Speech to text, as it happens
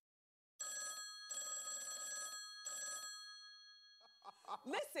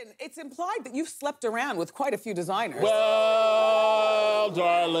Listen, it's implied that you've slept around with quite a few designers. Well,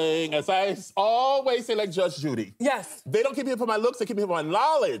 darling, as I always say, like Judge Judy. Yes. They don't keep me for my looks, they keep me for my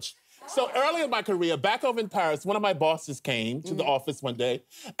knowledge. So early in my career, back over in Paris, one of my bosses came to the office one day,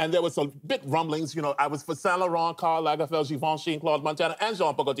 and there was a bit rumblings. You know, I was for Saint Laurent, Karl Lagerfeld, Givenchy, Claude Montana, and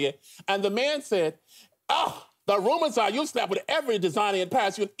Jean-Paul Gaultier. And the man said, the rumors are you slept with every designer in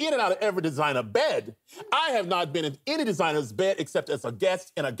Paris. You're in and out of every designer bed. I have not been in any designer's bed except as a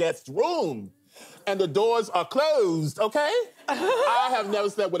guest in a guest room. And the doors are closed, okay? I have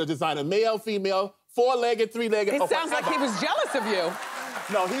never slept with a designer, male, female, four-legged, three-legged. It sounds like he was jealous of you.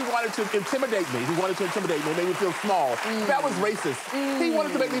 No, he wanted to intimidate me. He wanted to intimidate me, make me feel small. That was racist. He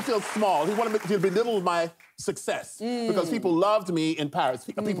wanted to make me feel small. He wanted me to belittle my success because people loved me in Paris.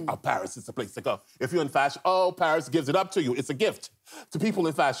 Paris is the place to go. If you're in fashion, Paris gives it up to you. It's a gift to people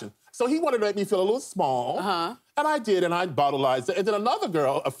in fashion. So he wanted to make me feel a little small, and I did, and I bottlized it. And then another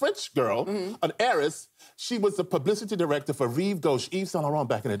girl, a French girl, an heiress, she was the publicity director for Rive Gauche, Yves Saint Laurent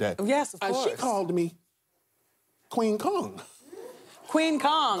back in the day. Yes, of course. And she called me Queen Kong. Queen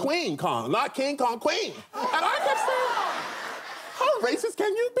Kong. Queen Kong, not King Kong, Queen. And I kept saying, how racist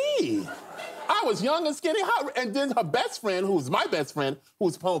can you be? I was young and skinny. And then her best friend, who's my best friend,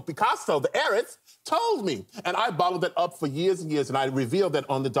 who's Picasso, the heiress, told me. And I bottled that up for years and years, and I revealed that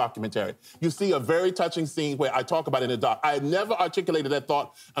on the documentary. You see a very touching scene where I talk about it in the doc. I had never articulated that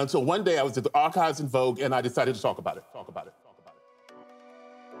thought until one day I was at the Archives in Vogue, and I decided to talk about it.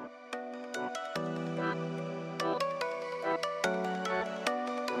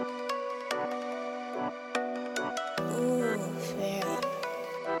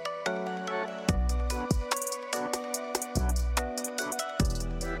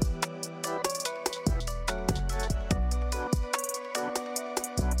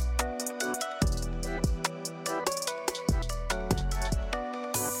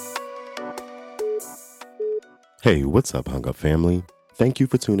 Hey, what's up, Hung Up family? Thank you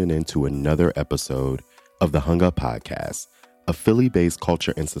for tuning in to another episode of the Hung Up Podcast, a Philly-based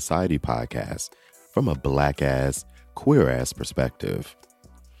culture and society podcast from a black-ass, queer-ass perspective.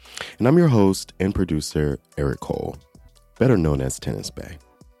 And I'm your host and producer, Eric Cole, better known as Tennis Bay.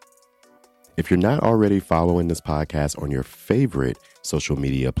 If you're not already following this podcast on your favorite social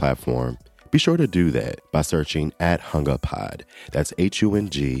media platform, be sure to do that by searching @HungUpPod. That's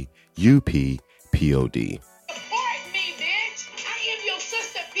HUNGUPPOD.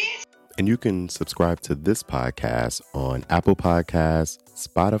 And you can subscribe to this podcast on Apple Podcasts,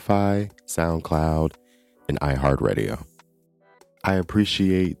 Spotify, SoundCloud, and iHeartRadio. I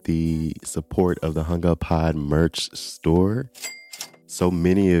appreciate the support of the Hung Up Pod merch store. So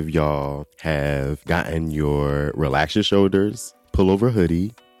many of y'all have gotten your Relax Your Shoulders pullover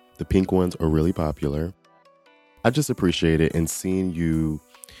hoodie. The pink ones are really popular. I just appreciate it, and seeing you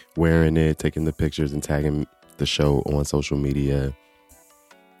wearing it, taking the pictures and tagging the show on social media.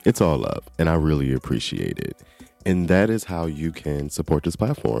 It's all love, and I really appreciate it. And that is how you can support this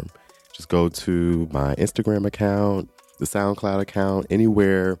platform. Just go to my Instagram account, the SoundCloud account,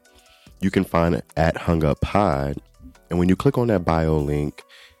 anywhere you can find it @HungUpPod. And when you click on that bio link,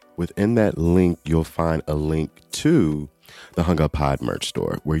 within that link, you'll find a link to the Hung Up Pod merch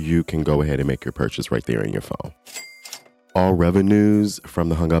store, where you can go ahead and make your purchase right there in your phone. All revenues from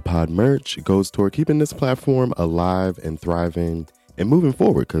the Hung Up Pod merch goes toward keeping this platform alive and thriving and moving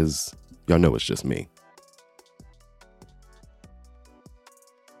forward, because y'all know it's just me.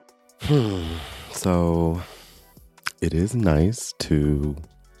 So it is nice to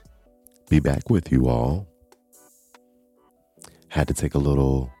be back with you all. Had to take a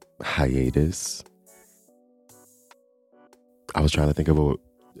little hiatus. I was trying to think of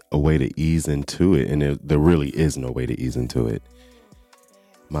a way to ease into it, and there really is no way to ease into it.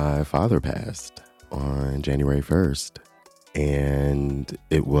 My father passed on January 1st. And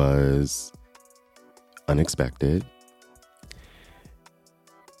it was unexpected.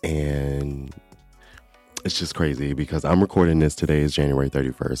 And it's just crazy because I'm recording this, today is January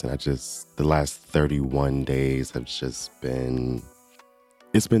 31st. And the last 31 days have just been,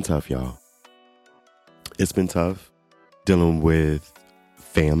 it's been tough, y'all. It's been tough dealing with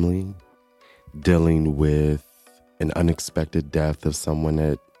family, dealing with an unexpected death of someone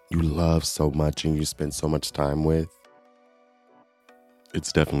that you love so much and you spend so much time with.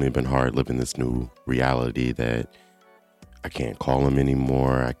 It's definitely been hard living this new reality that I can't call him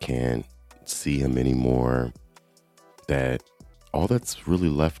anymore. I can't see him anymore. That all that's really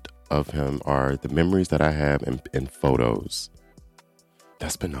left of him are the memories that I have and photos.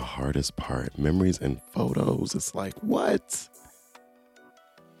 That's been the hardest part. Memories and photos. It's like, what?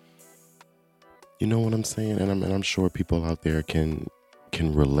 You know what I'm saying? And I'm sure people out there can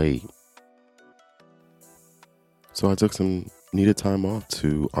can relate. So I took some needed time off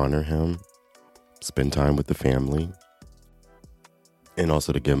to honor him, spend time with the family, and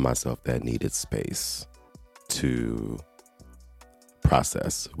also to give myself that needed space to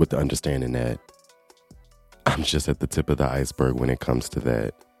process, with the understanding that I'm just at the tip of the iceberg when it comes to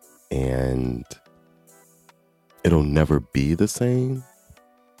that. And it'll never be the same.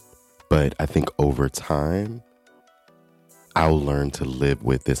 But I think over time, I'll learn to live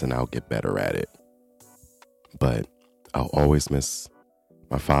with this and I'll get better at it. But I'll always miss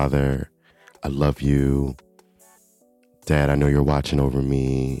my father. I love you. Dad, I know you're watching over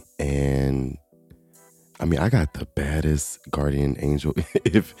me. And I mean, I got the baddest guardian angel.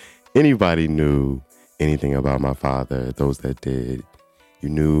 If anybody knew anything about my father, those that did, you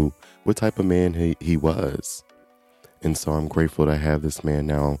knew what type of man he was. And so I'm grateful to have this man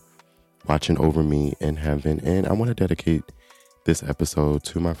now watching over me in heaven. And I want to dedicate this episode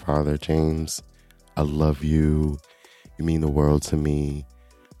to my father, James. I love you. You mean the world to me.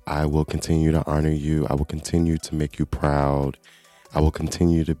 I will continue to honor you. I will continue to make you proud. I will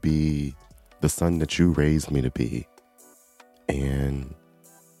continue to be the son that you raised me to be. And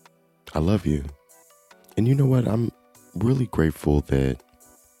I love you. And you know what? I'm really grateful that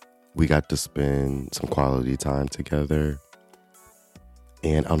we got to spend some quality time together.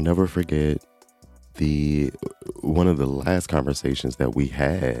 And I'll never forget one of the last conversations that we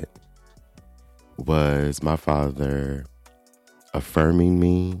had was my father affirming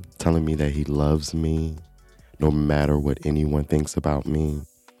me, telling me that he loves me no matter what anyone thinks about me.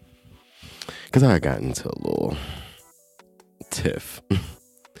 Because I got into a little tiff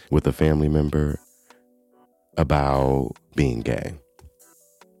with a family member about being gay.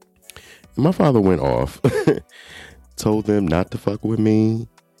 My father went off, told them not to fuck with me.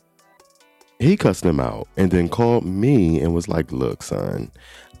 He cussed them out and then called me and was like, look, son,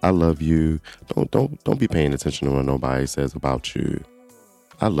 I love you. Don't be paying attention to what nobody says about you.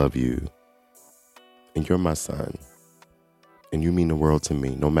 I love you. And you're my son. And you mean the world to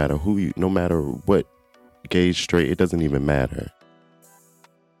me. No matter what, gay, straight, it doesn't even matter.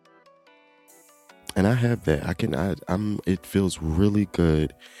 And I have that. It feels really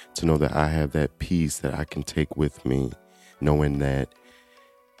good to know that I have that peace that I can take with me, knowing that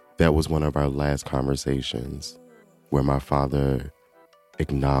was one of our last conversations where my father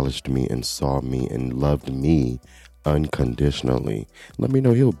acknowledged me and saw me and loved me unconditionally. Let me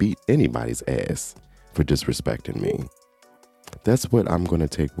know he'll beat anybody's ass for disrespecting me. That's what I'm going to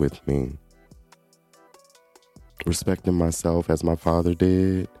take with me. Respecting myself as my father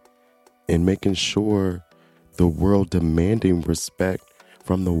did, and making sure the world demanding respect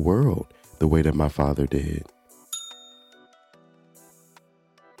from the world the way that my father did.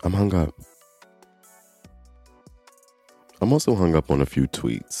 I'm hung up. I'm also hung up on a few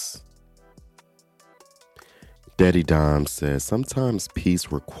tweets. Daddy Dom says, sometimes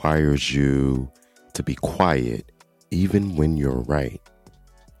peace requires you to be quiet even when you're right.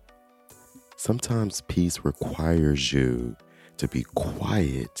 Sometimes peace requires you to be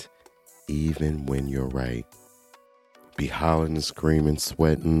quiet even when you're right. Be hollering and screaming,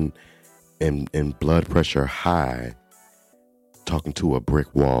 sweating, and blood pressure high, talking to a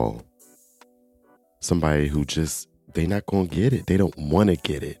brick wall. Somebody who they're not going to get it. They don't want to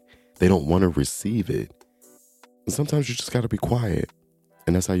get it. They don't want to receive it. And sometimes you just got to be quiet.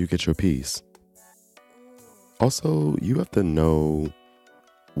 And that's how you get your peace. Also, you have to know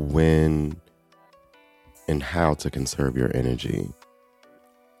when and how to conserve your energy.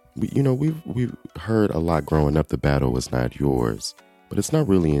 We've heard a lot growing up, the battle is not yours. But it's not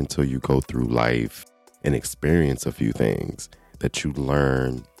really until you go through life and experience a few things that you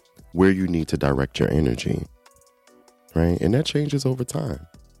learn where you need to direct your energy, right? And that changes over time,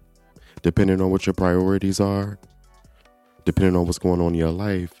 depending on what your priorities are, depending on what's going on in your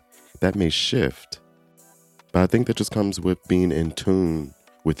life, that may shift. But I think that just comes with being in tune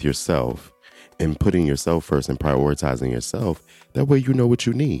with yourself and putting yourself first and prioritizing yourself. That way you know what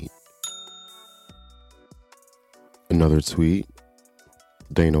you need. Another tweet,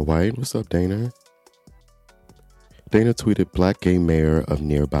 Dana White. What's up, Dana? Dana tweeted, Black gay mayor of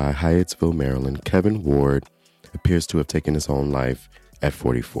nearby Hyattsville, Maryland, Kevin Ward, appears to have taken his own life at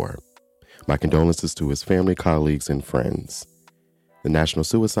 44. My condolences to his family, colleagues, and friends. The National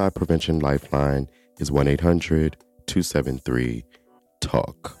Suicide Prevention Lifeline is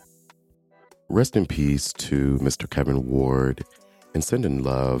 1-800-273-TALK. Rest in peace to Mr. Kevin Ward, and sending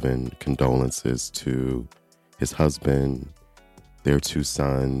love and condolences to his husband, their 2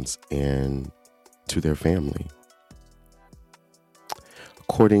 sons, and to their family.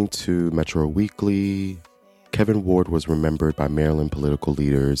 According to Metro Weekly, Kevin Ward was remembered by Maryland political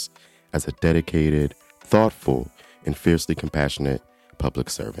leaders as a dedicated, thoughtful, and fiercely compassionate public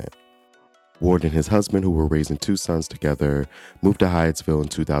servant. Ward and his husband, who were raising 2 sons together, moved to Hyattsville in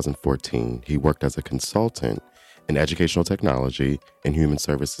 2014. He worked as a consultant in educational technology and human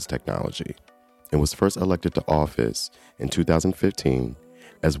services technology, and was first elected to office in 2015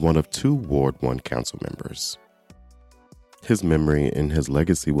 as one of 2 Ward 1 council members. His memory and his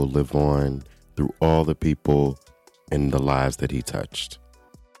legacy will live on through all the people and the lives that he touched.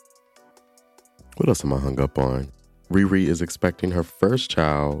 What else am I hung up on? Riri is expecting her first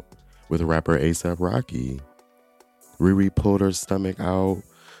child with rapper A$AP Rocky. Riri pulled her stomach out,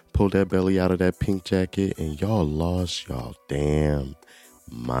 pulled that belly out of that pink jacket, and y'all lost y'all damn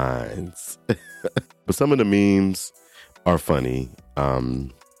minds. But some of the memes are funny.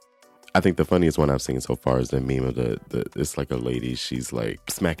 I think the funniest one I've seen so far is the meme of it's like a lady, she's like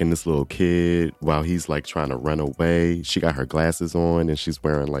smacking this little kid while he's like trying to run away. She got her glasses on and she's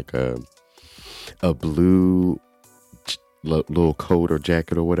wearing like a blue little coat or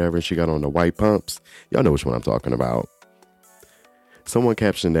jacket or whatever, and she got on the white pumps. Y'all know which one I'm talking about. Someone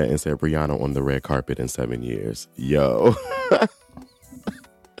captioned that and said Rihanna on the red carpet in 7 years. Yo.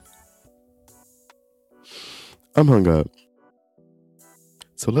 I'm hung up.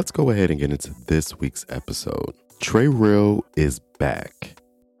 So let's go ahead and get into this week's episode. Trey Real is back.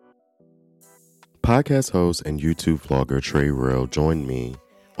 Podcast host and YouTube vlogger Trey Real joined me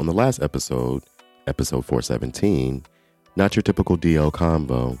on the last episode 417, Not Your Typical DL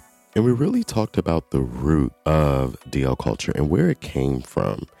Combo, and we really talked about the root of DL culture and where it came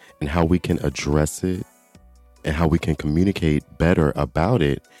from and how we can address it and how we can communicate better about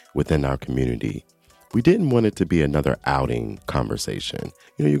it within our community. We didn't want it to be another outing conversation.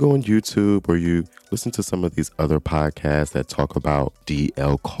 You know, you go on YouTube or you listen to some of these other podcasts that talk about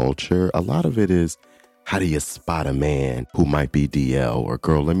DL culture. A lot of it is, how do you spot a man who might be DL? Or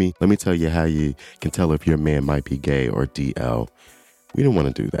girl, let me tell you how you can tell if your man might be gay or DL. We didn't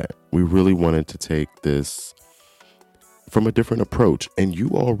want to do that. We really wanted to take this from a different approach. And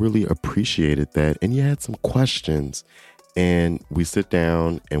you all really appreciated that. And you had some questions. And we sit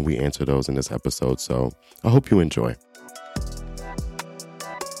down and we answer those in this episode. So I hope you enjoy.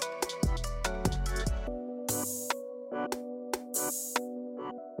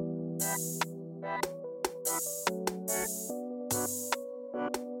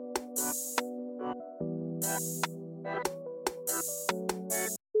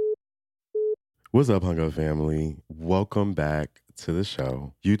 What's up, Hung Up family? Welcome back to the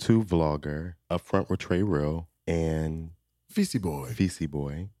show. YouTube vlogger, Upfront with Trey Real, and VC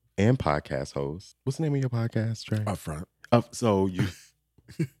Boy, and podcast host. What's the name of your podcast, Trey? Upfront. So you,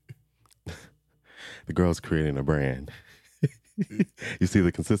 the girl's creating a brand. You see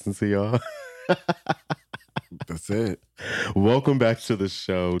the consistency, y'all? That's it. Welcome back to the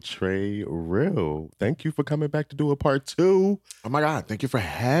show, Trey Real. Thank you for coming back to do a part 2. Oh my God. Thank you for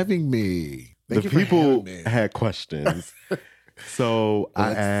having me. The people had questions. So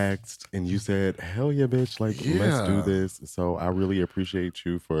I asked and you said, hell yeah, bitch. Like, let's do this. So I really appreciate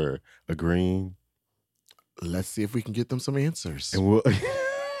you for agreeing. Let's see if we can get them some answers. And we'll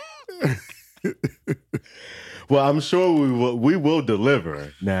well, I'm sure we will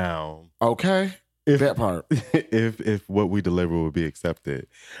deliver now. Okay. That part. If what we deliver will be accepted.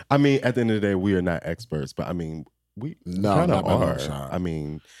 I mean, at the end of the day, we are not experts, but I mean, we kind of are. I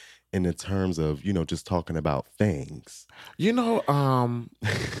mean, in the terms of, you know, just talking about things. You know,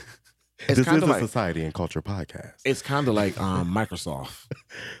 this is a society and culture podcast. It's kind of like Microsoft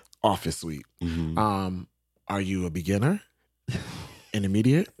Office Suite. Mm-hmm. Are you a beginner,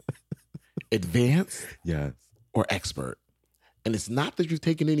 intermediate, advanced, yes, or expert? And it's not that you've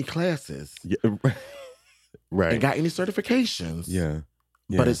taken any classes, right, and got any certifications. Yeah.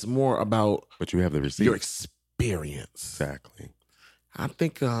 But it's more about. But you have the receipts. Your experience. Exactly. I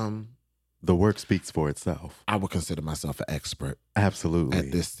think the work speaks for itself. I would consider myself an expert. Absolutely.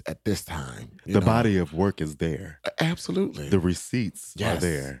 At this time. The body of work is there. Absolutely. The receipts are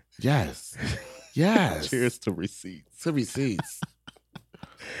there. Yes. Yes. Cheers to receipts. To receipts.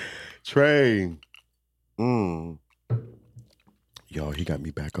 Trey. Y'all, he got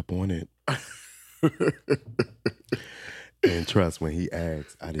me back up on it. And trust, when he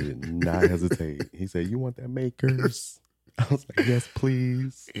asked, I did not hesitate. He said, you want that Makers? I was like, yes,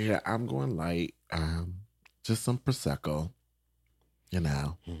 please. Yeah, I'm going light. Just some Prosecco. You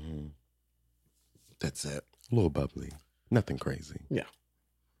know. Mm-hmm. That's it. A little bubbly. Nothing crazy. Yeah.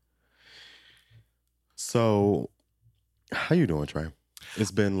 So, how you doing, Trey?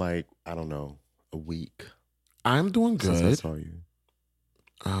 It's been like, I don't know, a week. I'm doing good. Since I saw you.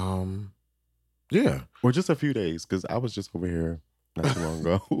 Yeah. Or just a few days, because I was just over here not too long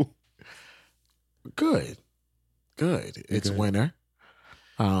ago. Good. It's good? winter.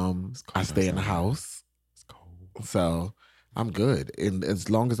 I stay in the outside. house. It's cold. So I'm good. And as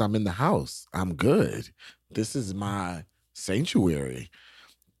long as I'm in the house, I'm good. This is my sanctuary.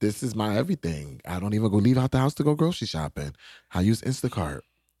 This is my everything. I don't even go leave out the house to go grocery shopping. I use Instacart.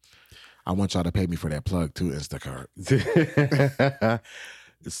 I want y'all to pay me for that plug too, Instacart.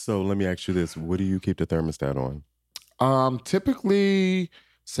 So let me ask you this. What do you keep the thermostat on? Typically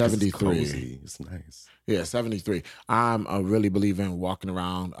 73. It's cozy. It's nice. Yeah, 73. I'm really believe in walking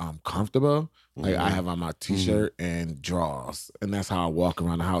around comfortable. Like I have on my t-shirt and drawers, and that's how I walk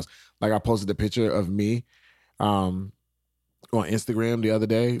around the house. Like I posted a picture of me on Instagram the other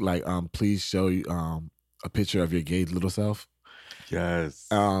day. Like, please show you a picture of your gay little self. Yes.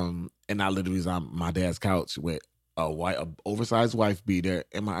 And I literally was on my dad's couch with a oversized wife beater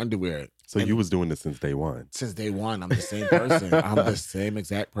and my underwear. So you was doing this since day one. Since day one, I'm the same person. I'm the same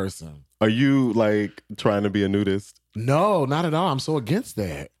exact person. Are you like trying to be a nudist? No, not at all. I'm so against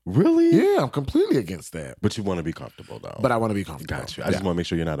that. Really? Yeah, I'm completely against that. But you want to be comfortable though. But I want to be comfortable. Got you. I just want to make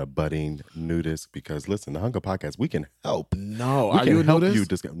sure you're not a budding nudist because listen, the Hunger Podcast, we can help. No, We are can you a help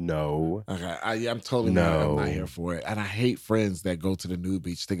nudist? you. No. Okay, I'm totally No. I'm not here for it. And I hate friends that go to the nude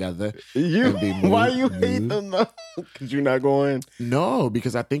beach together. You And be why nude- you hate nude. them though? Because you're not going. No,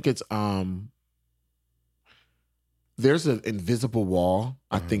 because I think it's there's an invisible wall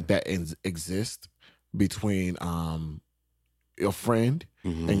I think that exists between your friend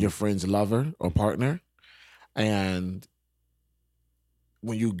and your friend's lover or partner. And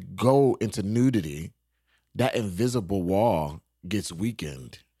when you go into nudity, that invisible wall gets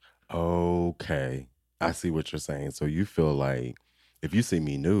weakened. Okay. I see what you're saying. So you feel like if you see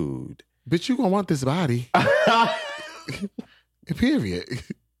me nude. Bitch, you gonna want this body. Period.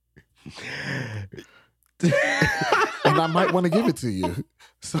 And I might want to give it to you.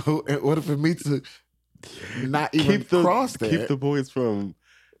 So in order for me to not even cross that, keep the boys from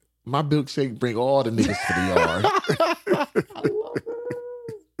my milkshake bring all the niggas to the yard.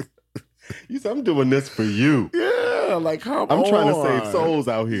 You said I'm doing this for you. Yeah, like come I'm on. trying to save souls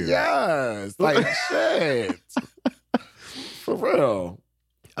out here. Yes, like shit. For real.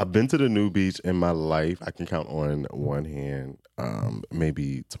 I've been to the nude beach in my life. I can count on one hand,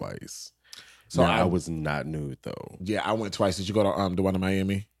 maybe twice. So I was not nude though. Yeah, I went twice. Did you go to the one in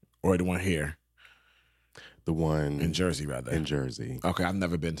Miami or the one here? The one In Jersey, rather. in Jersey. Okay, I've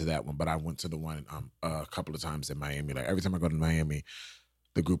never been to that one, but I went to the one a couple of times in Miami. Like every time I go to Miami,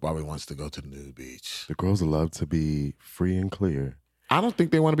 the group always wants to go to the nude beach. The girls love to be free and clear. I don't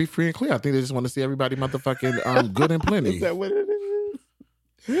think they want to be free and clear. I think they just want to see everybody motherfucking good and plenty. Is that what it is?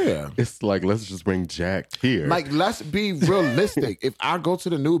 Yeah. It's like, let's just bring Jack here. Like, let's be realistic. If I go to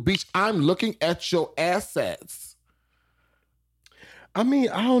the nude beach, I'm looking at your assets. I mean,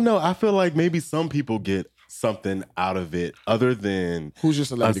 I don't know. I feel like maybe some people get something out of it other than Who's your a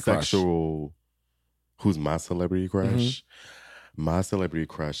celebrity crush? sexual. Who's my celebrity crush? Mm-hmm. My celebrity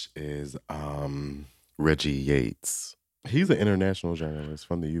crush is Reggie Yates. He's an international journalist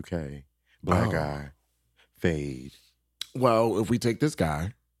from the UK. Black guy. Fade. Well, if we take this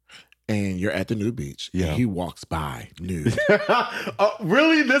guy and you're at the nude beach, Yeah. and he walks by nude, Oh,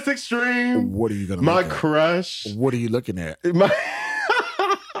 really? This extreme? what are you gonna My look at? crush. What are you looking at? My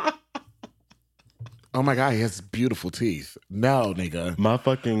Oh my God, he has beautiful teeth. No, nigga. My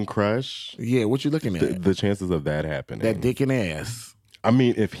fucking crush. Yeah, what you looking at? The chances of that happening. That dick and ass. I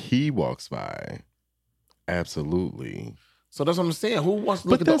mean, if he walks by, absolutely. So that's what I'm saying. Who wants to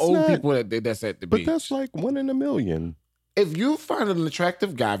look But at the that's old not- people that's at the But beach? that's like 1 in a million. If you find an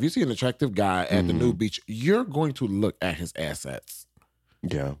attractive guy, if you see an attractive guy at the Mhm. nude beach, you're going to look at his assets.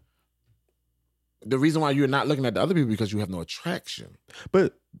 Yeah. The reason why you're not looking at the other people because you have no attraction.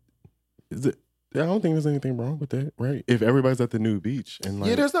 But is it? I don't think there's anything wrong with that, right? If everybody's at the nude beach and like,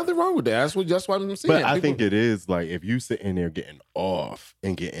 Yeah, there's nothing wrong with that. That's what I'm saying. but I People- think it is like if you sit in there getting off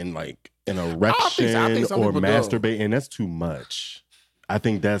and getting like an I erection think some or people do. masturbating, that's too much. I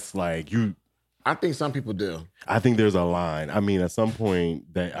think that's like you. I think some people do. I think there's a line. I mean, at some point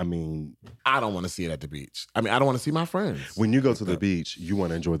I don't want to see it at the beach. I mean, I don't want to see my friends. when you go to the beach, you want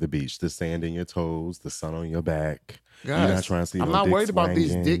to enjoy the beach, the sand in your toes, the sun on your back. You're Guys, not trying to see. I'm no not dick worried about these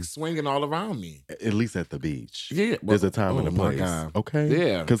swinging. dicks swinging all around me. At least at the beach. Yeah, There's a time and a oh my place. God. Okay.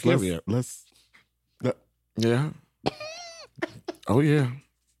 Yeah, Because period. let's. Yeah. Oh yeah.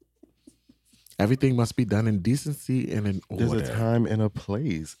 Everything must be done in decency and in order. There's a time and a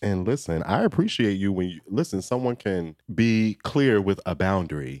place. And listen, I appreciate you when you listen, someone can be clear with a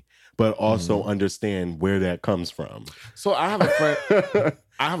boundary, but also understand where that comes from. So I have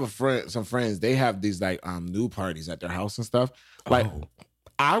a friend. Some friends. They have these like nude parties at their house and stuff. Like,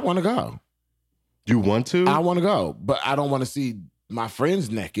 I want to go. You want to? I want to go, but I don't want to see my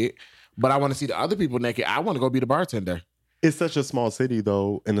friends naked. But I want to see the other people naked. I want to go be the bartender. It's such a small city,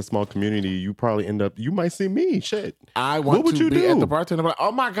 though. In a small community, you probably you might see me. Shit. I want what would to you be do? at the bartender. Like,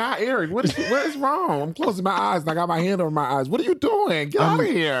 oh my God, Eric, what is wrong? I'm closing my eyes and I got my hand over my eyes. What are you doing? Get out of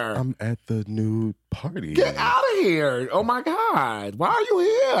here. I'm at the nude party. Get out of here. Oh my God. Why are you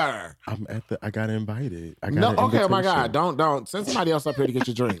here? I got invited. No, okay, oh my God. Don't. Send somebody else up here to get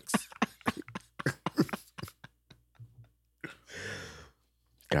your drinks.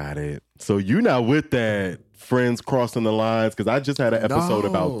 Got it. So you not with that friends crossing the lines? Because I just had an episode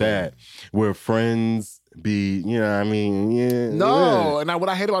about that where friends be, you know what I mean? Yeah. No. And what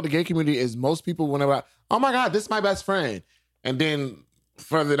I hate about the gay community is most people, whenever, oh my God, this is my best friend. And then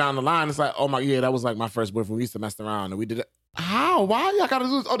further down the line, it's like, oh my, yeah, that was like my first boyfriend. We used to mess around and we did it. How? Why y'all gotta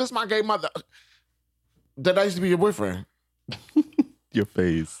do this? Oh, this is my gay mother. That used to be your boyfriend. Your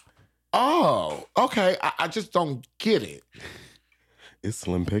face. Oh, okay. I just don't get it. It's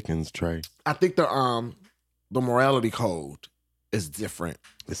slim pickings, Trey. I think the morality code is different.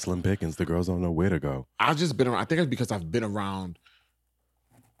 It's slim pickings. The girls don't know where to go. I've just been around. I think it's because I've been around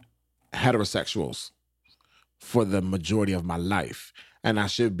heterosexuals for the majority of my life. And I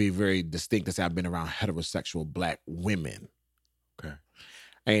should be very distinct to say I've been around heterosexual Black women. Okay.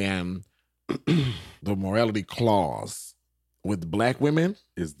 And the morality clause with Black women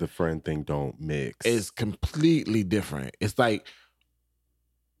is the friend thing don't mix. Is completely different. It's like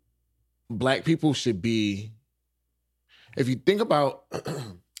Black people should be, if you think about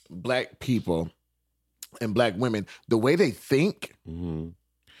Black people and Black women, the way they think, you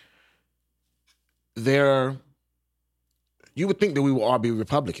would think that we will all be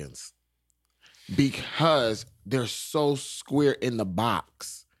Republicans because they're so square in the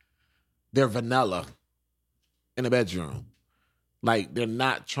box. They're vanilla in the bedroom. Like, they're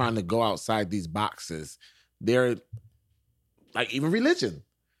not trying to go outside these boxes. They're like, even religion.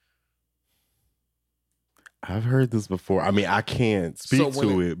 I've heard this before. I mean, I can't speak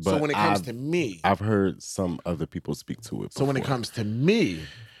to it, but so when it comes to me, I've heard some other people speak to it before. So when it comes to me,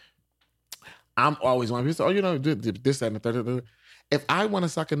 I'm always one of people say, oh, you know, this, that, and the third. If I want to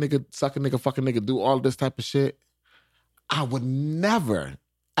suck a nigga, fucking nigga, do all this type of shit, I would never,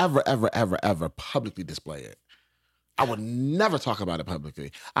 ever, ever, ever, ever publicly display it. I would never talk about it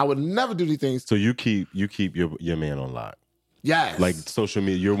publicly. I would never do these things. So you keep your man on lock. Yes. Like social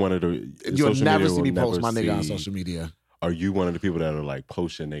media, you're one of the... You'll never see me post my nigga on social media. Are you one of the people that are like,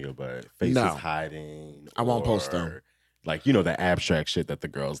 post your nigga, but face is hiding? I won't post them. Like, you know, the abstract shit that the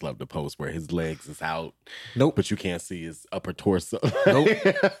girls love to post where his legs is out. Nope. But you can't see his upper torso. Nope.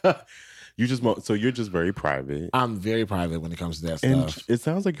 So you're just very private. I'm very private when it comes to that and stuff. It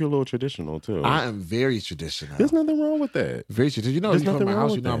sounds like you're a little traditional too. I am very traditional. There's nothing wrong with that. Very traditional. You know, you come to my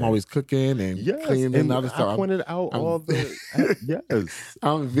house, you know I'm always cooking and cleaning and all this stuff. I pointed out all the yes.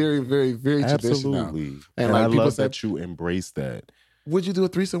 I'm very, very, very traditional. Absolutely. And like, I people love that you embrace that. Would you do a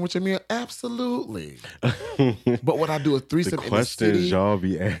threesome with your man? Absolutely. But would I do a threesome in the city? Questions y'all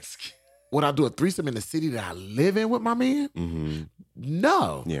be asking. Would I do a threesome in the city that I live in with my man? Mm-hmm.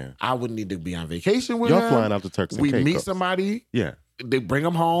 No. Yeah. I would need to be on vacation with y'all him. Flying out to Turks and Caicos. We meet somebody. Yeah. They bring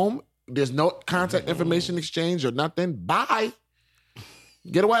them home. There's no contact information exchange or nothing. Bye.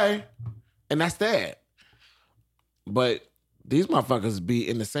 Get away. And that's that. But these motherfuckers be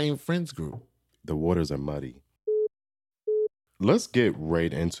in the same friends group. The waters are muddy. Let's get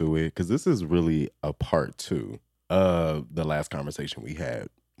right into it because this is really a part 2 of the last conversation we had,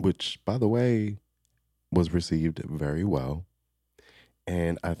 which, by the way, was received very well.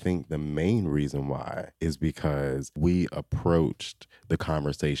 And I think the main reason why is because we approached the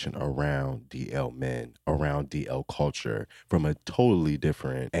conversation around DL men, around DL culture from a totally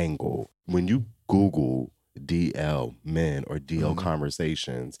different angle. When you Google DL men or DL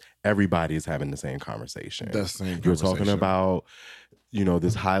conversations, everybody is having the same conversation. The same You're talking about, you know,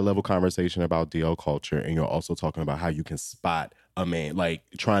 this high level conversation about DL culture, and you're also talking about how you can spot a man, like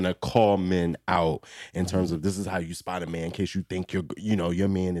trying to call men out in terms of this is how you spot a man in case you think your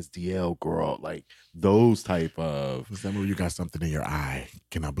man is DL, girl, like those type of. Does that mean you got something in your eye?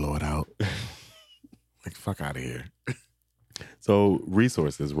 Can I blow it out? Like, fuck out of here. So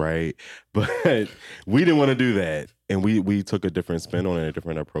resources, right? But we didn't want to do that. And we took a different spin on it, a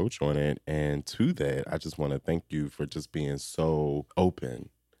different approach on it. And to that, I just want to thank you for just being so open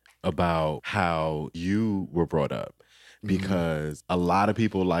about how you were brought up. because a lot of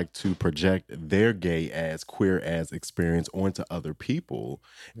people like to project their gay as queer as experience onto other people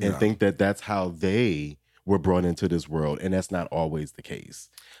and think that that's how they were brought into this world, and that's not always the case.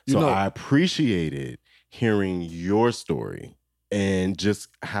 So I appreciated hearing your story and just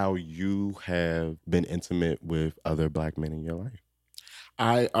how you have been intimate with other Black men in your life.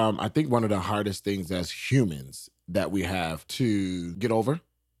 I think one of the hardest things as humans that we have to get over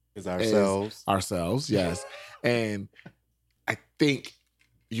is ourselves. Yes. And I think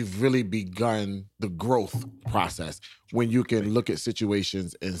you've really begun the growth process when you can look at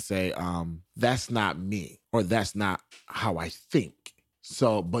situations and say, that's not me, or that's not how I think.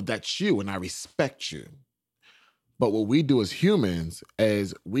 So, but that's you, and I respect you. But what we do as humans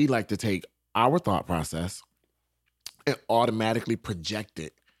is we like to take our thought process and automatically project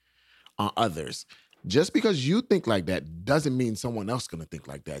it on others. Just because you think like that doesn't mean someone else is going to think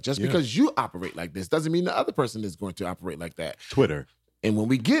like that. Just because you operate like this doesn't mean the other person is going to operate like that. Twitter. And when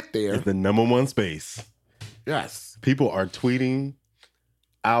we get there... It's the number one space. Yes. People are tweeting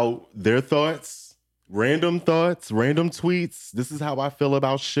out their thoughts, random tweets. This is how I feel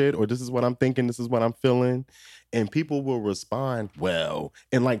about shit, or this is what I'm thinking, this is what I'm feeling. And people will respond well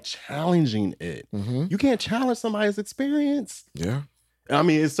and like challenging it. Mm-hmm. You can't challenge somebody's experience. Yeah. I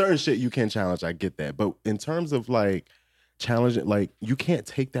mean, it's certain shit you can challenge. I get that. But in terms of like challenging, like you can't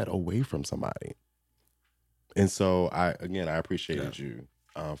take that away from somebody. And so I appreciated you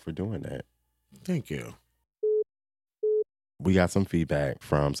for doing that. Thank you. We got some feedback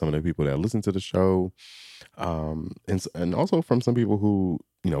from some of the people that listen to the show. And also from some people who,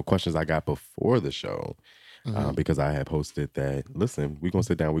 questions I got before the show. Because I had posted that, listen, we're going to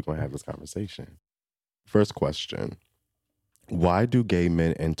sit down, we're going to have this conversation. First question. Why do gay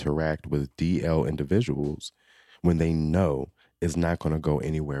men interact with DL individuals when they know it's not going to go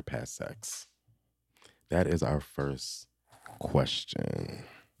anywhere past sex? That is our first question.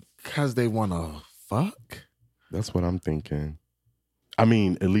 Because they want to fuck? That's what I'm thinking. I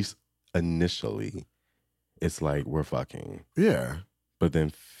mean, at least initially, it's like we're fucking. Yeah. But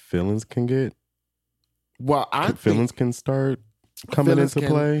then feelings can get... Well, feelings can start coming into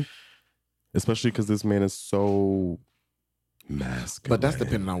play. Especially because this man is so... masculine. But that's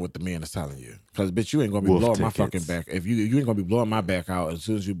depending on what the man is telling you. Because, bitch, you ain't going to be blowing my fucking back. If you ain't going to be blowing my back out as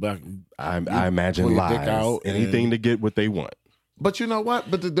soon as you back. I imagine lies. Anything to get what they want. But you know what?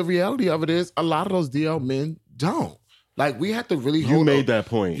 But the reality of it is a lot of those DL men don't. Like, we have to really hold... You made that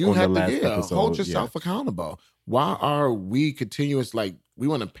point on the last episode. Hold yourself accountable. Why are we continuous, like, we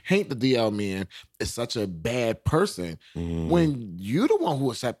want to paint the DL man as such a bad person when you the one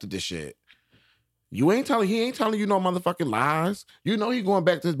who accepted this shit? He ain't telling you no motherfucking lies. You know he going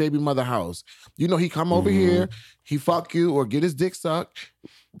back to his baby mother house. You know he come over here, he fuck you or get his dick sucked,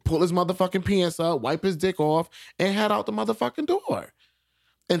 pull his motherfucking pants up, wipe his dick off, and head out the motherfucking door.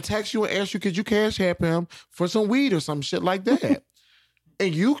 And text you and ask you, could you cash app him for some weed or some shit like that?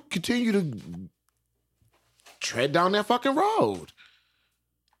 And you continue to tread down that fucking road.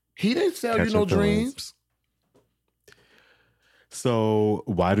 He didn't sell you no dreams. So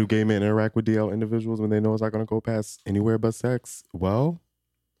why do gay men interact with DL individuals when they know it's not going to go past anywhere but sex? Well,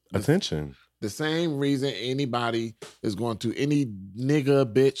 attention. The same reason anybody is going to, any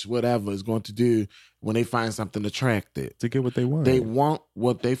nigga, bitch, whatever, is going to do when they find something attractive. To get what they want. They want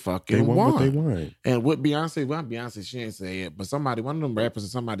what they fucking want. They want what they want. And what Beyonce, she ain't say it, but one of them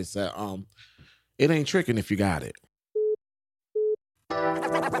rappers, somebody said, it ain't tricking if you got it.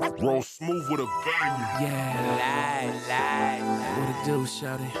 Roll smooth with a banger. Yeah, what it do,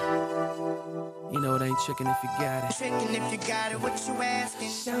 shawty? You know it ain't tricking if you got it. Tricking if you got it, what you asking?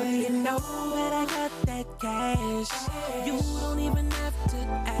 Shawty, you know that I got that cash. You don't even have to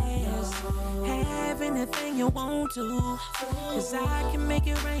ask. Have anything you want to, cause I can make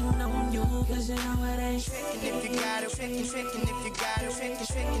it rain on you. Cause you know it ain't tricking if you got it. Tricking if you got it. Tricking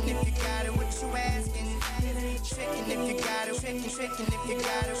if you got it, what you asking? Tricking if you got it. Tricking if you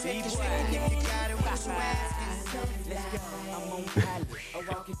got it. Tricking if you got it, what you asking?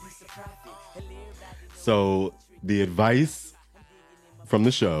 So the advice from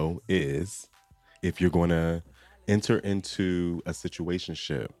the show is, if you're going to enter into a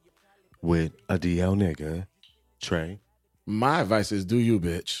situationship with a DL nigga, Trey, my advice is do you,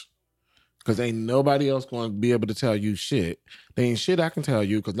 bitch. Because ain't nobody else going to be able to tell you shit. There ain't shit I can tell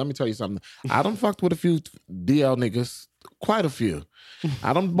you. Because let me tell you something. I done fucked with a few DL niggas. Quite a few.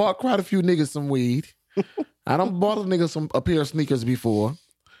 I done bought quite a few niggas some weed. I done bought a nigga a pair of sneakers before.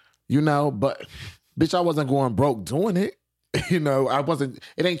 But bitch, I wasn't going broke doing it.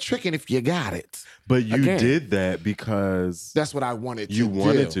 It ain't tricking if you got it. But you did that because... That's what I wanted to do. You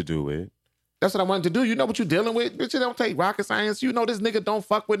wanted to do it. That's what I wanted to do. You know what you're dealing with? Bitch, it don't take rocket science. You know this nigga don't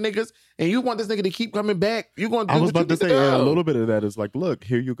fuck with niggas, and you want this nigga to keep coming back. You going to do I was what about you to need say do. a little bit of that is like, look,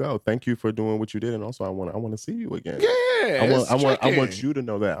 here you go. Thank you for doing what you did, and also I want to see you again. Yeah, I want you to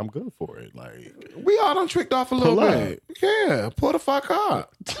know that I'm good for it. Like we all done tricked off a little bit. Yeah, pull the fuck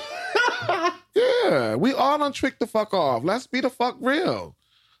up. Yeah, we all done tricked the fuck off. Let's be the fuck real.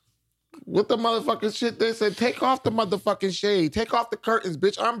 With the motherfucking shit, they said, take off the motherfucking shade. Take off the curtains,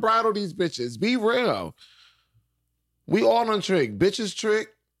 bitch. Unbridle these bitches. Be real. We all on trick. Bitches trick.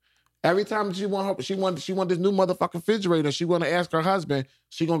 Every time she want this new motherfucking refrigerator, she want to ask her husband,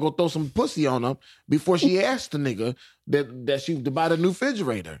 she gonna go throw some pussy on him before she asks the nigga that she to buy the new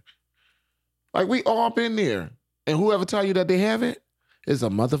refrigerator. Like, we all been there. And whoever tell you that they haven't is a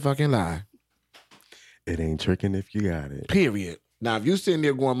motherfucking lie. it ain't tricking if you got it. Period. Now, if you sitting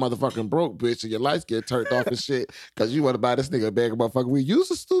there going motherfucking broke, bitch, and your lights get turned off and shit because you want to buy this nigga a bag of motherfucking weed, you's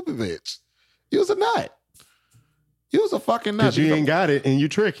a stupid bitch. You's a nut. You's a fucking nut. Because you ain't got it and you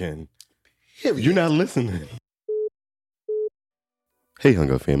tricking. Period. You're not listening. Hey,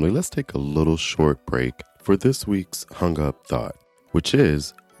 Hung Up family, let's take a little short break for this week's Hung Up thought, which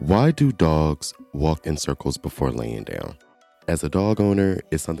is, why do dogs walk in circles before laying down? As a dog owner,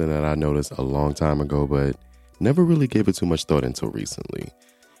 it's something that I noticed a long time ago, but never really gave it too much thought until recently.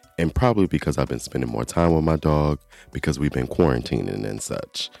 And probably because I've been spending more time with my dog, because we've been quarantining and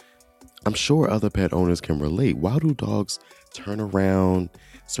such. I'm sure other pet owners can relate. Why do dogs turn around,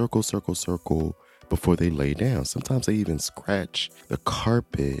 circle, circle, circle before they lay down? Sometimes they even scratch the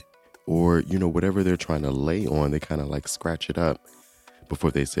carpet or, whatever they're trying to lay on, they kind of like scratch it up before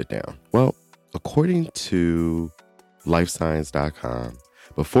they sit down. Well, according to lifescience.com,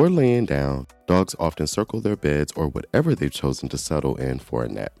 before laying down, dogs often circle their beds or whatever they've chosen to settle in for a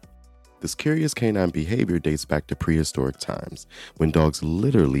nap. This curious canine behavior dates back to prehistoric times, when dogs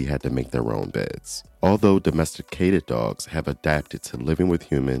literally had to make their own beds. Although domesticated dogs have adapted to living with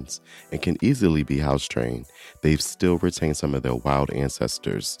humans and can easily be house trained, they've still retained some of their wild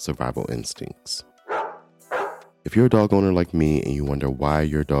ancestors' survival instincts. If you're a dog owner like me and you wonder why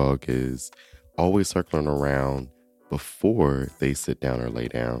your dog is always circling around before they sit down or lay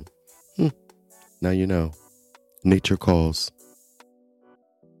down, now you know. Nature calls.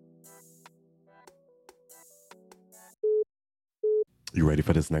 You ready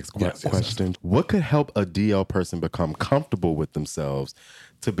for this next question? What could help a DL person become comfortable with themselves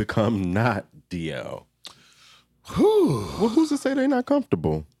to become not DL? Well, who's to say they're not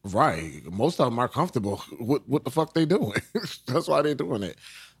comfortable? Right. Most of them are comfortable. What the fuck they doing? That's why they're doing it.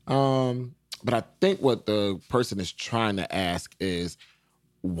 But I think what the person is trying to ask is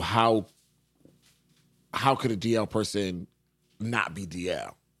how could a DL person not be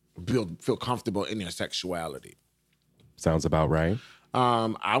DL? Feel comfortable in their sexuality. Sounds about right.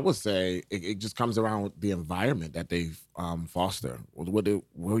 I would say it just comes around with the environment that they foster. What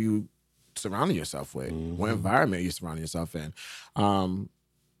you surrounding yourself with? Mm-hmm. What environment are you surrounding yourself in?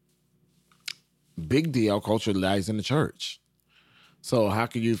 Big DL culture lies in the church. So how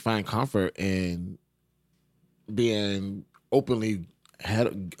can you find comfort in being openly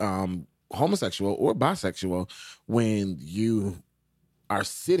homosexual or bisexual when you are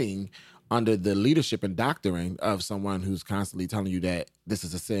sitting under the leadership and doctrine of someone who's constantly telling you that this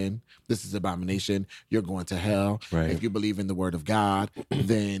is a sin, this is abomination, you're going to hell. Right. If you believe in the word of God,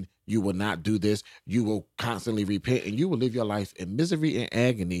 then you will not do this. You will constantly repent and you will live your life in misery and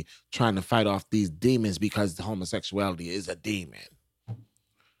agony trying to fight off these demons because the homosexuality is a demon.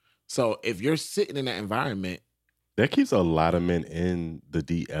 So if you're sitting in that environment, that keeps a lot of men in the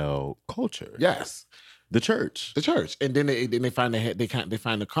DL culture. Yes. The church, and then they find they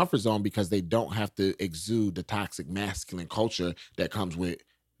find the comfort zone because they don't have to exude the toxic masculine culture that comes with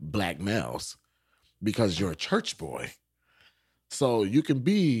black males, because you're a church boy. So you can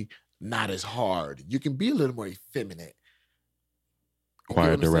be not as hard. You can be a little more effeminate.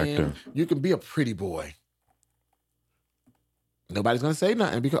 Choir director. You can be a pretty boy. Nobody's gonna say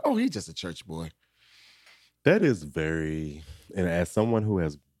nothing because he's just a church boy. That is very, and as someone who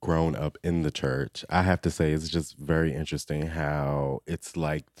has grown up in the church, I have to say it's just very interesting how it's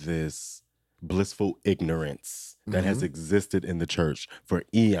like this blissful ignorance that has existed in the church for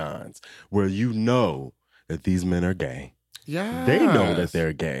eons, where you know that these men are gay. Yeah, they know that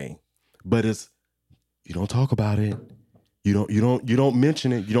they're gay, but it's, you don't talk about it, you don't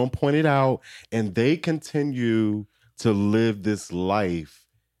mention it, you don't point it out, and they continue to live this life,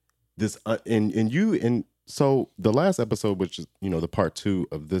 So the last episode, which is, the part 2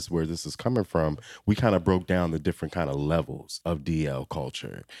 of this, where this is coming from, we kind of broke down the different kind of levels of DL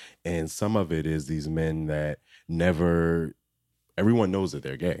culture. And some of it is these men that everyone knows that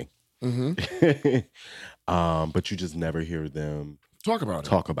they're gay. But you just never hear them Talk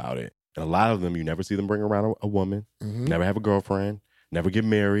about it. And a lot of them, you never see them bring around a woman, never have a girlfriend, never get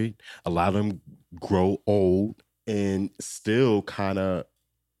married. A lot of them grow old and still kind of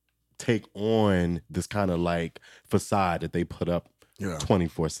take on this kind of like facade that they put up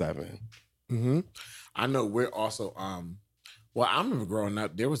 24/7. I know we're also, well, I remember growing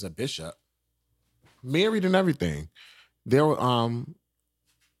up, there was a bishop, married and everything. There were,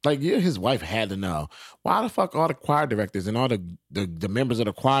 his wife had to know. Why the fuck all the choir directors and all the members of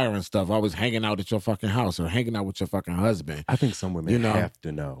the choir and stuff always hanging out at your fucking house or hanging out with your fucking husband? I think some women have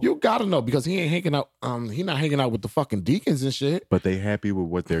to know. You gotta know because he ain't hanging out. He not hanging out with the fucking deacons and shit. But they happy with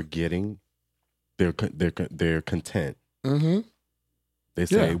what they're getting. They're content. They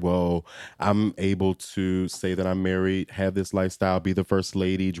say, well, I'm able to say that I'm married, have this lifestyle, be the first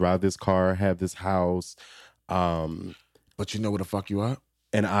lady, drive this car, have this house. But you know what the fuck you up?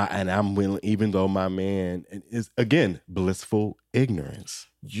 And I'm willing, even though my man is, again, blissful ignorance.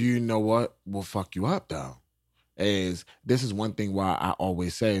 You know what will fuck you up, though? This is one thing why I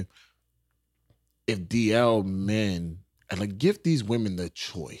always say, if DL men, and give these women the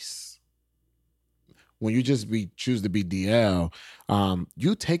choice. When you just choose to be DL,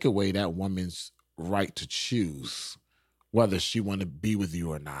 you take away that woman's right to choose whether she want to be with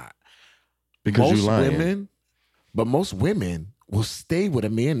you or not. Because you lying. Most women will stay with a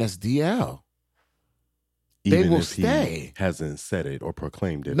man that's DL. Even they will if stay. He hasn't said it or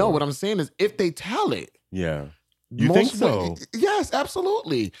proclaimed it. No, what I'm saying is if they tell it. Yeah. You think so? Yes,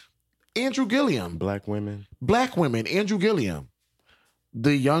 absolutely. Andrew Gilliam. Black women, Andrew Gilliam.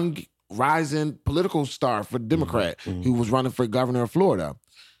 The young rising political star for Democrat who was running for governor of Florida.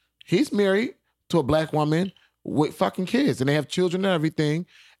 He's married to a black woman with fucking kids and they have children and everything.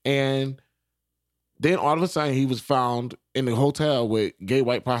 And then all of a sudden he was found in the hotel with gay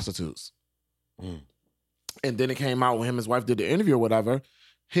white prostitutes. And then it came out when him and his wife did the interview or whatever.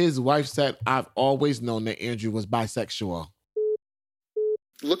 His wife said, I've always known that Andrew was bisexual.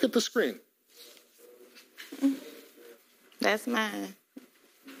 Look at the screen. That's mine.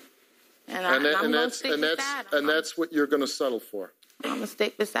 And that's what you're going to settle for. I'm going to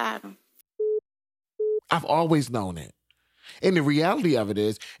stick beside him. I've always known it. And the reality of it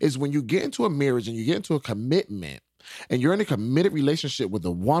is when you get into a marriage and you get into a commitment and you're in a committed relationship with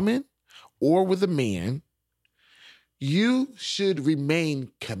a woman or with a man, you should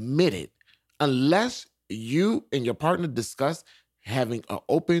remain committed unless you and your partner discuss having an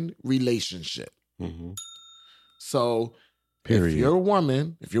open relationship. So if you're a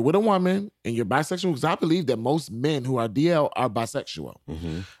woman, if you're with a woman and you're bisexual, because I believe that most men who are DL are bisexual.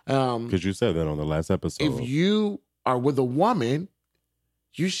 Because you said that on the last episode. If you are with a woman,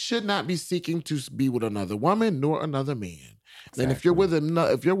 you should not be seeking to be with another woman nor another man. Exactly. And if you're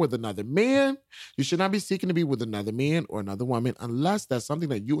with another man, you should not be seeking to be with another man or another woman unless that's something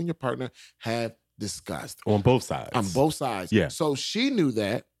that you and your partner have discussed. On both sides. On both sides. Yeah. So she knew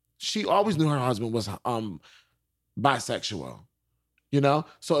that. She always knew her husband was bisexual. You know?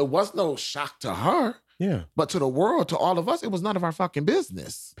 So it was no shock to her. Yeah. But to the world, to all of us, it was none of our fucking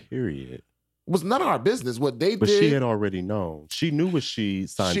business. Period. It was none of our business. What they but did. But she had already known. She knew what she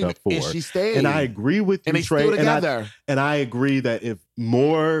signed up for. And she stayed. And I agree with you, and they Trey. still together. And I agree that if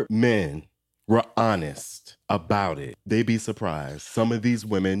more men were honest about it, they'd be surprised. Some of these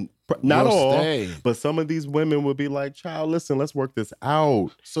women, not all, but some of these women would be like, child, listen, let's work this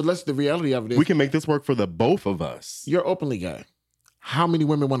out. So the reality of it is. We can make this work for the both of us. You're openly gay. How many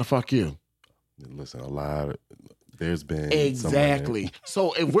women want to fuck you? Listen, a lot. There's been exactly.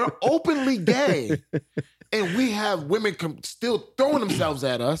 So if we're openly gay and we have women still throwing themselves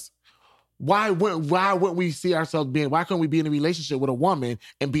at us, why wouldn't we see ourselves being? Why couldn't we be in a relationship with a woman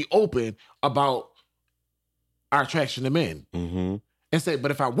and be open about our attraction to men and say, but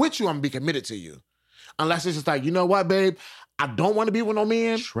if I'm with you, I'm gonna be committed to you, unless it's just like, you know what, babe, I don't want to be with no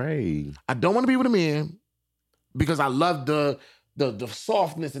man. Trey, I don't want to be with a man because I love the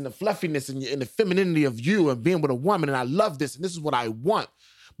softness and the fluffiness and the femininity of you and being with a woman, and I love this, and this is what I want.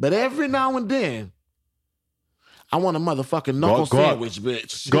 But every now and then, I want a motherfucking knuckle sandwich,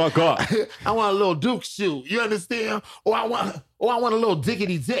 bitch. God. I want a little Duke shoe. You understand? Or I want a little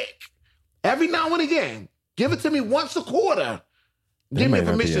diggity dick. Every now and again, give it to me once a quarter. Give me a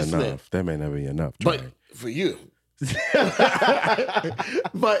permission slip. That may not be enough. Trey. But for you.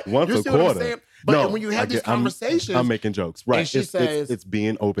 But once a quarter. But when you have these conversations, I'm making jokes, right? And she says, it's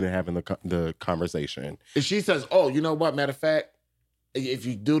being open and having the conversation. And she says, "Oh, you know what? Matter of fact, if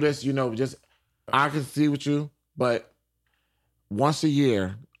you do this, just I can see with you, but once a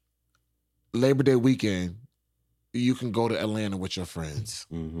year, Labor Day weekend, you can go to Atlanta with your friends."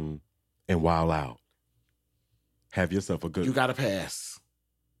 and wild out. Have yourself a good. You got to pass.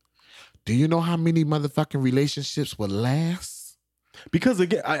 Do you know how many motherfucking relationships will last? Because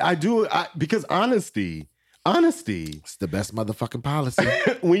again, because honesty. It's the best motherfucking policy.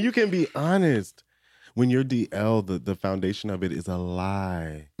 When you can be honest, when you're DL, the foundation of it is a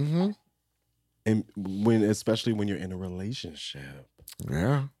lie. Mm-hmm. And especially when you're in a relationship.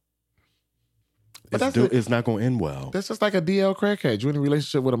 Yeah. It's not going to end well. That's just like a DL crackhead. You're in a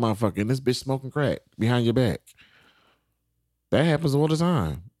relationship with a motherfucker and this bitch smoking crack behind your back. That happens all the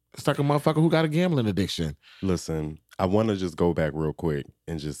time. It's like a motherfucker who got a gambling addiction. Listen, I want to just go back real quick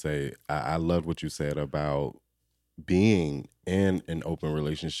and just say, I love what you said about being in an open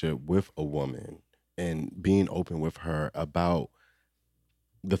relationship with a woman and being open with her about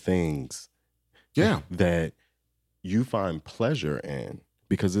the things that you find pleasure in.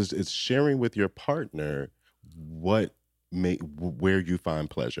 Because it's sharing with your partner where you find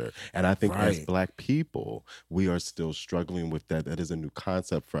pleasure. And I think as Black people, we are still struggling with that. That is a new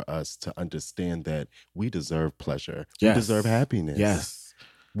concept for us to understand that we deserve pleasure. Yes. We deserve happiness. Yes.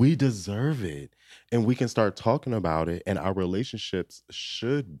 We deserve it. And we can start talking about it. And our relationships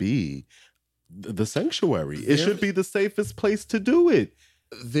should be the sanctuary. It should be the safest place to do it.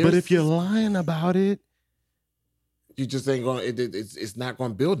 But if you're lying about it, you just ain't going. It's not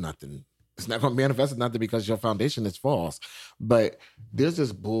going to build nothing. It's not going to manifest nothing because your foundation is false. But there's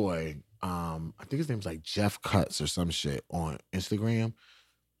this boy. I think his name's like Jeff Cuts or some shit on Instagram.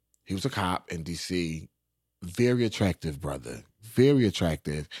 He was a cop in DC. Very attractive brother. Very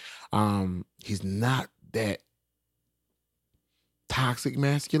attractive. He's not that toxic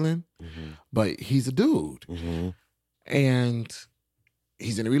masculine, but he's a dude, and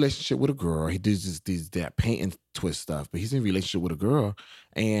he's in a relationship with a girl. He does that paint and twist stuff, but he's in a relationship with a girl,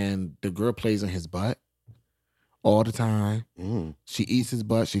 and the girl plays on his butt all the time. She eats his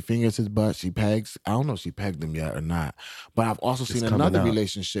butt. She fingers his butt. She pegs. I don't know if she pegged him yet or not, but I've also seen another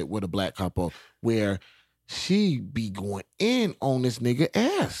relationship with a Black couple where she be going in on this nigga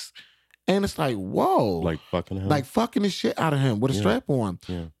ass. And it's like, whoa. Like fucking him? Like fucking the shit out of him with a strap on.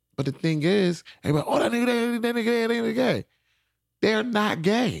 Yeah. But the thing is, everybody, oh, that nigga gay. They're not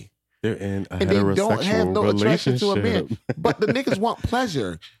gay. They're in a and they don't have no attraction to a relationship. man. But the niggas want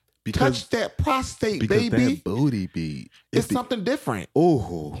pleasure. Touch that prostate, because baby. That booty beat. It's something different.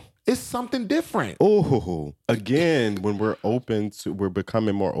 Oh. It's something different. Oh. Again, when we're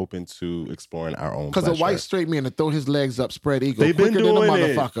becoming more open to exploring our own pleasure. Because a white straight man to throw his legs up, spread eagle, They've been quicker than a doing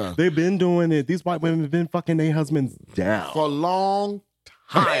it. motherfucker. They've been doing it. These white women have been fucking their husbands down. For a long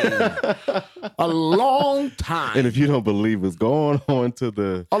time. A long time. And if you don't believe us, go on to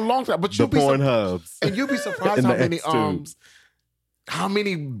the a long time. But the Pornhubs. And you'll be surprised how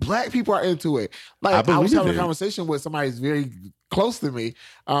many Black people are into it. Like I was having a conversation with somebody who's very close to me.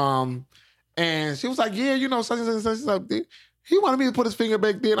 And she was like, yeah, you know, such and such. She's like, he wanted me to put his finger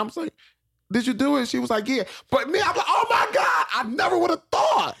back there. And I'm like, did you do it? She was like, yeah. But me, I'm like, oh my God, I never would have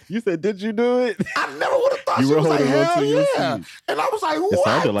thought. You said, did you do it? I never would have thought. You she were was like, holding on hell to your yeah. seat. And I was like, what? It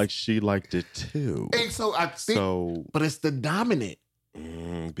sounded like she liked it too. And so I think, but it's the dominant.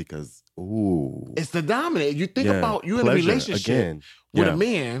 Because, ooh. It's the dominant. You think about you in a relationship with a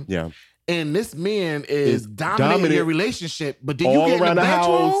man. Yeah. And this man is dominating your relationship, but then you get in the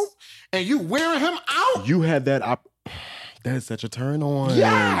bedroom and you wearing him out. You had that. That is such a turn on.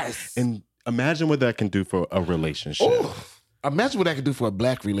 Yes. And imagine what that can do for a relationship. Ooh. Imagine what that can do for a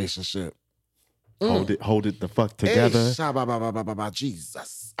Black relationship. Hold it the fuck together. Hey,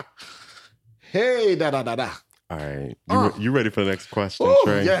 Jesus. Hey, da da da da. All right. You ready for the next question, Ooh,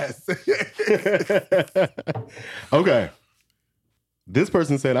 Trey? Yes. Okay. This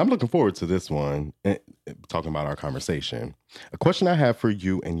person said, I'm looking forward to this one. Talking about our conversation. A question I have for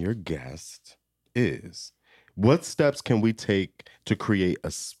you and your guest is, what steps can we take to create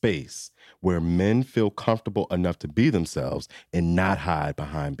a space where men feel comfortable enough to be themselves and not hide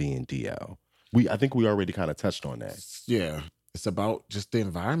behind being DL? I think we already kind of touched on that. Yeah. It's about just the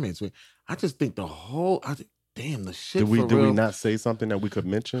environments. I just think the shit. Did we not say something that we could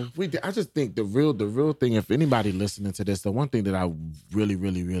mention? I just think the real thing, if anybody listening to this, the one thing that I really,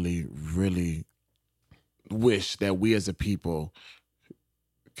 really, really, really wish that we as a people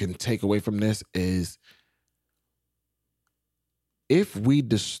can take away from this is, if we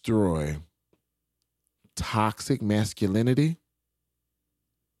destroy toxic masculinity,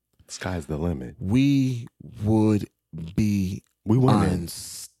 sky's the limit. We would be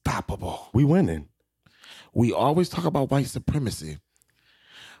unstoppable. We winning. We always talk about white supremacy,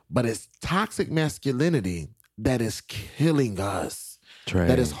 but it's toxic masculinity that is killing us. Trey.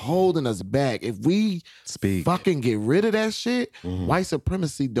 that is holding us back. If we fucking get rid of that shit, white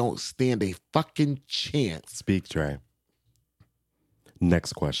supremacy don't stand a fucking chance. Speak, Trey.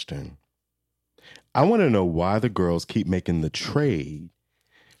 Next question. I want to know why the girls keep making the trade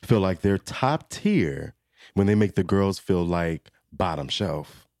feel like they're top tier when they make the girls feel like bottom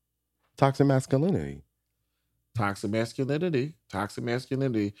shelf. Toxic masculinity. Toxic masculinity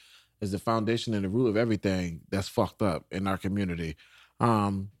is the foundation and the root of everything that's fucked up in our community.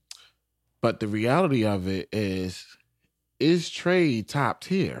 But the reality of it is trade top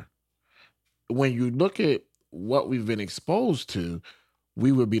tier? When you look at what we've been exposed to,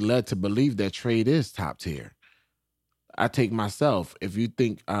 we would be led to believe that trade is top tier. I take myself, if you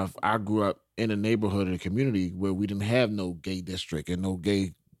think of, I grew up in a neighborhood and a community where we didn't have no gay district and no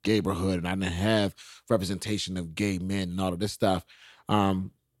gay neighborhood, and I didn't have representation of gay men and all of this stuff.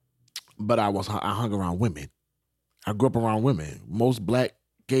 But I hung around women. I grew up around women. Most black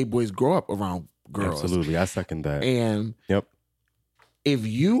gay boys grow up around girls. Absolutely. I second that. And if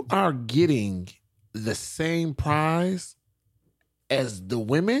you are getting the same prize as the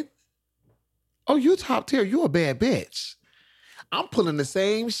women, oh, you top tier, you a bad bitch. I'm pulling the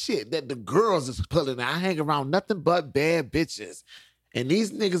same shit that the girls is pulling. I hang around nothing but bad bitches. And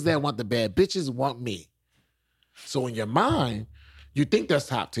these niggas that want the bad bitches want me. So in your mind, you think that's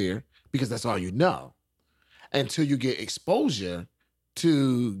top tier because that's all you know. Until you get exposure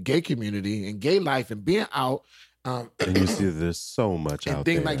to gay community and gay life and being out. And you see that there's so much out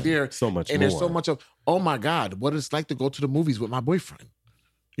there. Like so much and more. There's so much of, oh my God, what it's like to go to the movies with my boyfriend.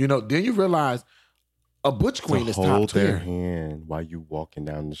 You know, then you realize a butch queen is top tier. Hold their hand while you walking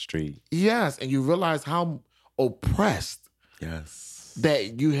down the street. Yes, and you realize how oppressed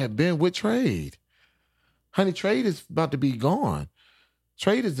that you have been with trade. Honey, trade is about to be gone.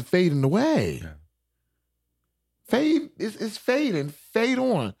 Trade is fading away. Fade is fading. Fade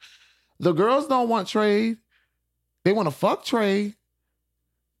on. The girls don't want trade. They want to fuck trade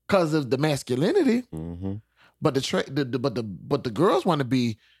because of the masculinity. But the girls want to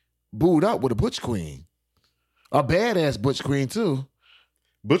be booed up with a butch queen. A badass butch queen too.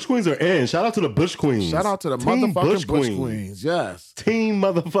 Butch queens are in. Shout out to the butch queens. Shout out to the Team motherfucking butch queens. Yes. Team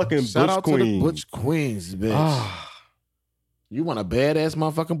motherfucking Shout butch out queens. to the butch queens, bitch. You want a badass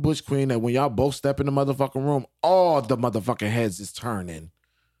motherfucking butch queen that when y'all both step in the motherfucking room, all the motherfucking heads is turning.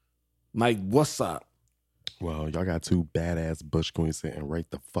 Like, what's up? Well, y'all got two badass butch queens sitting right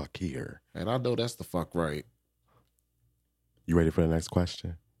the fuck here. And I know that's the fuck right. You ready for the next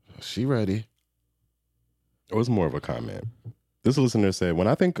question? She ready. It was more of a comment. This listener said, when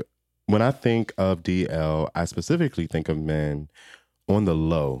I think of DL, I specifically think of men on the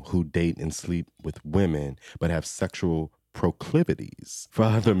low who date and sleep with women but have sexual proclivities for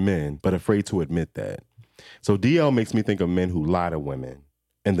other men but afraid to admit that. So DL makes me think of men who lie to women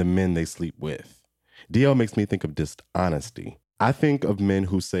and the men they sleep with. DL makes me think of dishonesty. I think of men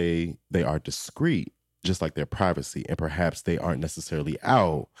who say they are discreet, just like their privacy, and perhaps they aren't necessarily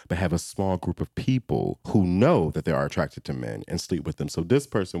out, but have a small group of people who know that they are attracted to men and sleep with them. So this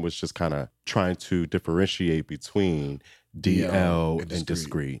person was just kind of trying to differentiate between DL and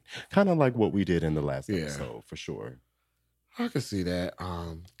discreet. Kind of like what we did in the last episode, for sure. I can see that.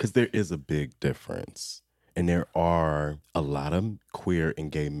 Because there is a big difference. And there are a lot of queer and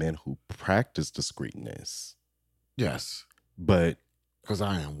gay men who practice discreetness. Yes. But... because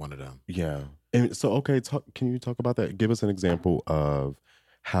I am one of them. Yeah. And so, okay, can you talk about that? Give us an example of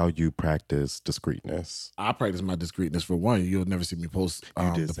how you practice discreetness. I practice my discreetness for one. You'll never see me post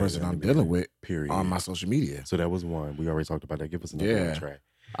the person I'm dealing with on my social media. So that was one. We already talked about that. Give us another one, Trey.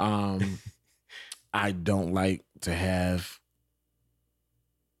 I don't like to have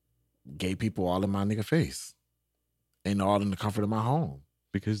gay people all in my nigga face and all in the comfort of my home.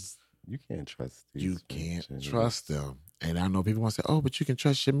 Because you can't trust these. You can't trust them. And I know people want to say, oh, but you can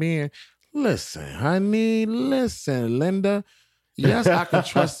trust your man. Listen, honey, listen, Linda. Yes, I can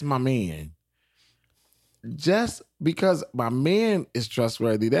trust my man. Just because my man is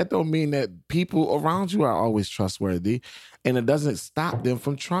trustworthy, that don't mean that people around you are always trustworthy. And it doesn't stop them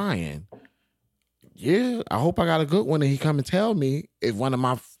from trying. Yeah, I hope I got a good one and he come and tell me if one of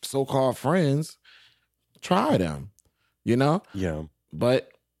my so-called friends try them, you know? Yeah.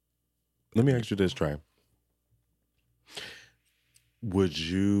 But let me ask you this, Trey. Would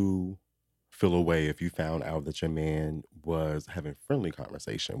you feel a way if you found out that your man was having friendly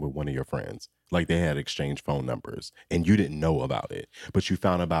conversation with one of your friends? Like they had exchanged phone numbers and you didn't know about it, but you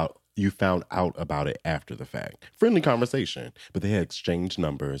found out about it after the fact. Friendly conversation, but they had exchanged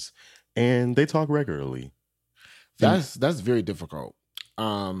numbers and they talk regularly. That's very difficult.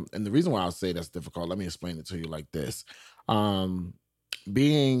 And the reason why I'll say that's difficult, let me explain it to you like this.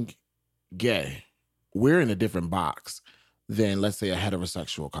 being gay, we're in a different box than, let's say, a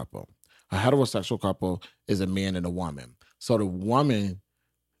heterosexual couple. A heterosexual couple is a man and a woman. So the woman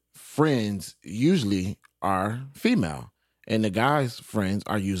friends usually are female, and the guy's friends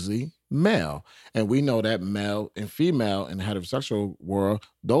are usually male. And we know that male and female in the heterosexual world,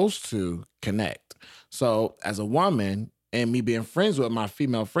 those two connect. So as a woman, and me being friends with my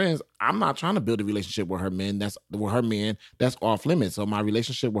female friends, I'm not trying to build a relationship with her men. That's off limits. So my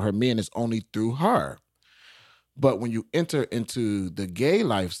relationship with her men is only through her. But when you enter into the gay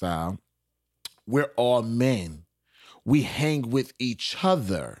lifestyle, we're all men. We hang with each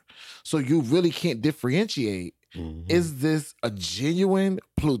other. So you really can't differentiate. Mm-hmm. Is this a genuine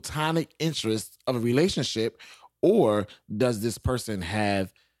platonic interest of a relationship, or does this person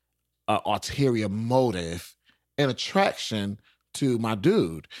have an ulterior motive and attraction to my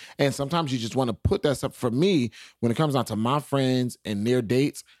dude? And sometimes you just want to put that stuff. For me, when it comes down to my friends and their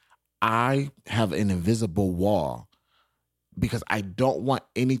dates, I have an invisible wall because I don't want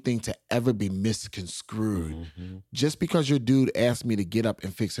anything to ever be misconstrued. Mm-hmm. Just because your dude asked me to get up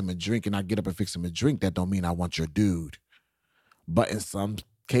and fix him a drink and I get up and fix him a drink, that don't mean I want your dude. But in some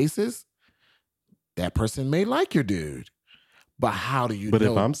cases, that person may like your dude. But how do you know? But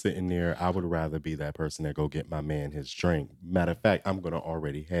if I'm sitting there, I would rather be that person that go get my man his drink. Matter of fact, I'm going to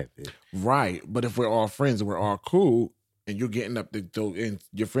already have it. Right. But if we're all friends and we're all cool and you're getting up to go, and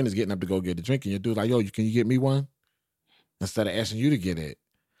your friend is getting up to go get a drink and your dude's like, yo, can you get me one? Instead of asking you to get it.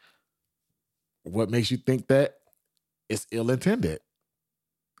 What makes you think that it's ill-intended?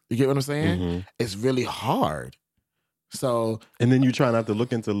 You get what I'm saying? Mm-hmm. It's really hard. So, and then you try not to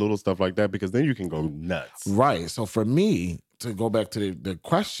look into little stuff like that because then you can go nuts. Right. So for me, to go back to the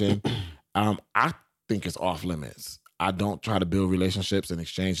question, I think it's off limits. I don't try to build relationships and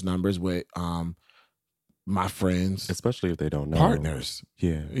exchange numbers with my friends. Especially if they don't know. Partners.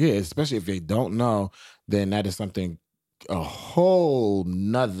 Yeah. Yeah, especially if they don't know, then that is something, a whole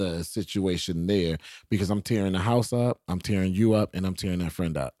nother situation there, because I'm tearing the house up, I'm tearing you up, and I'm tearing that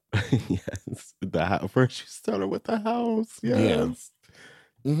friend up. Yes. First you started with the house. Yes.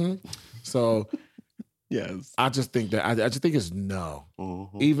 Yeah. Mm-hmm. So yes. I just think that I just think it's no.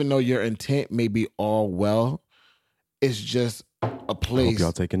 Mm-hmm. Even though your intent may be all well, it's just a place. I hope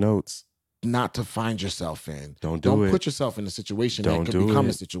y'all taking notes. Not to find yourself in. Don't put yourself in a situation that could become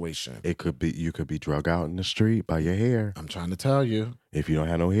a situation. It could be, you could be drug out in the street by your hair. I'm trying to tell you. If you don't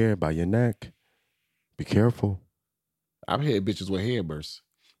have no hair, by your neck. Be careful. I've had bitches with hair bursts.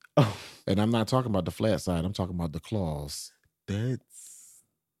 Oh. And I'm not talking about the flat side. I'm talking about the claws. That's,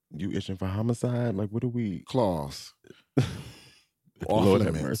 you itching for homicide? Like, what are we? Claws. Off Lord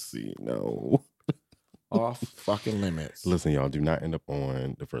limits. Have mercy. No. Off fucking limits. Listen, y'all, do not end up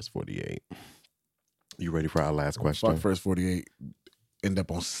on the first 48. You ready for our last question? Fuck first 48. End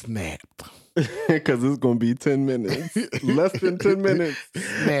up on Snap. Because it's going to be 10 minutes. Less than 10 minutes.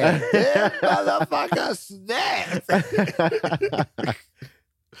 Snap. Motherfucker, Snap.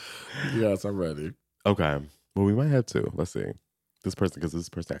 Yes, I'm ready. Okay. Well, we might have two. Let's see. This person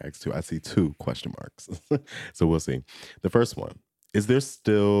asked two. I see 2 question marks. So we'll see. The first one. Is there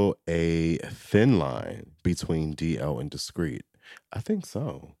still a thin line between DL and discreet? I think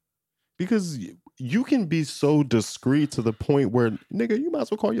so. Because you can be so discreet to the point where, nigga, you might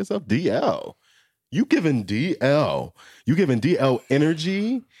as well call yourself DL. You giving DL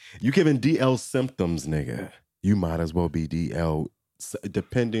energy. You giving DL symptoms, nigga. You might as well be DL,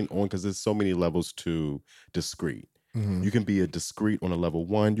 depending on, because there's so many levels to discreet. Mm-hmm. You can be a discreet on a level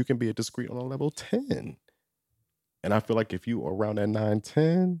 1. You can be a discreet on a level 10. And I feel like if you are around that 9,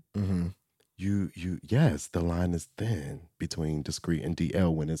 10, mm-hmm. Yes, the line is thin between discreet and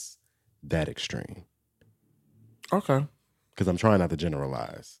DL when it's that extreme. Okay. Because I'm trying not to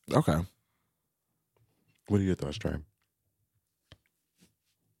generalize. Okay. What are your thoughts, Trey?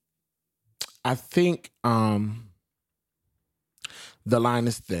 I think the line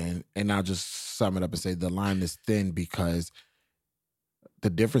is thin, and I'll just sum it up and say the line is thin because the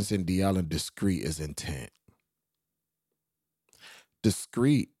difference in DL and discreet is intent.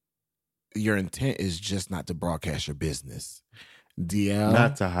 Discreet, your intent is just not to broadcast your business. DL,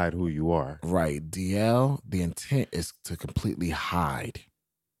 not to hide who you are. Right. DL, the intent is to completely hide.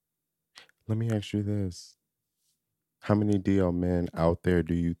 Let me ask you this. How many DL men out there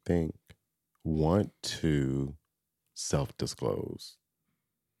do you think want to self-disclose?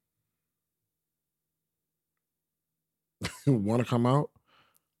 Want to come out?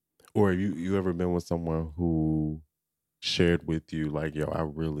 Or you ever been with someone who shared with you like, yo, I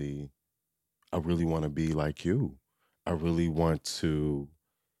really want to be like you. I really want to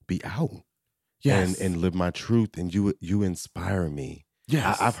be out. Yes. And live my truth, and you inspire me.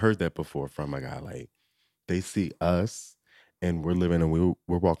 Yes. I've heard that before from a guy. Like, they see us and we're living and we're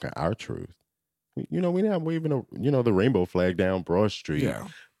walking our truth. You know, we're not waving the rainbow flag down Broad Street. Yeah.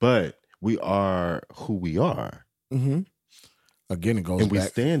 But we are who we are. Mm-hmm. Again, it goes and we back.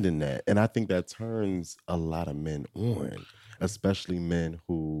 stand in that. And I think that turns a lot of men on, especially men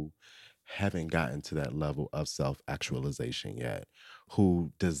who haven't gotten to that level of self-actualization yet,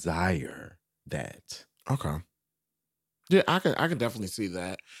 who desire that. Okay. Yeah, I can definitely see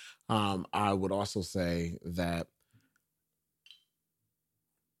that. I would also say that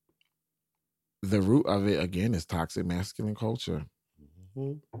the root of it, again, is toxic masculine culture.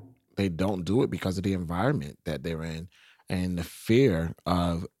 Mm-hmm. They don't do it because of the environment that they're in and the fear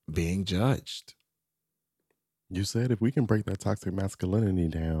of being judged. You said if we can break that toxic masculinity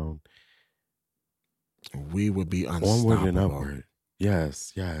down, we would be unstoppable. Onward and upward.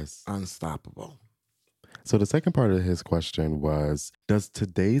 Yes, yes. Unstoppable. So the second part of his question was, does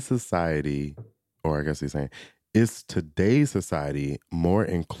today's society, or I guess he's saying, is today's society more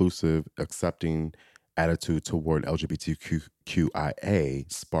inclusive, accepting attitude toward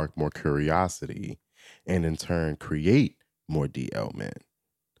LGBTQIA spark more curiosity and in turn create more DL men?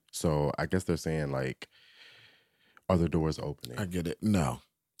 So I guess they're saying, like, are the doors opening? I get it. No,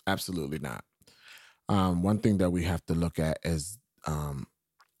 absolutely not. One thing that we have to look at is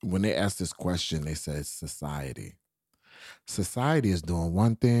when they ask this question, they say society. Society is doing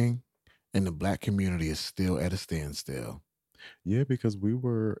one thing and the Black community is still at a standstill. Yeah, because we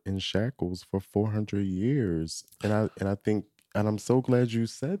were in shackles for 400 years. And I think, and I'm so glad you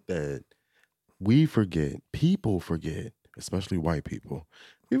said that. We forget, people forget, especially white people.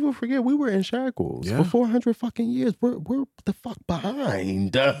 People forget we were in shackles for 400 fucking years. We're the fuck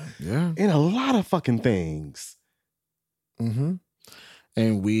behind in a lot of fucking things. Mm-hmm.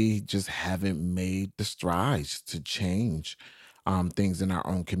 And we just haven't made the strides to change things in our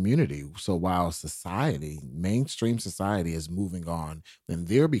own community. So while society, mainstream society, is moving on and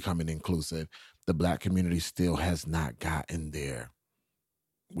they're becoming inclusive, the Black community still has not gotten there.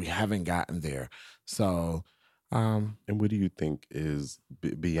 We haven't gotten there. So, and what do you think is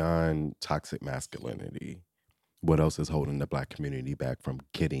beyond toxic masculinity? What else is holding the Black community back from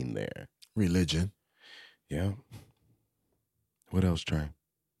getting there? Religion. Yeah. What else, Trey?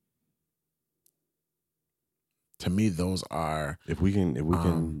 To me, those are. If we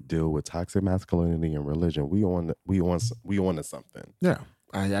can deal with toxic masculinity and religion, we on to something. Yeah,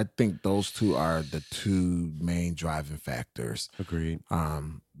 I think those two are the two main driving factors. Agreed.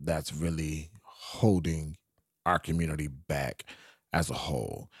 That's really holding our community back as a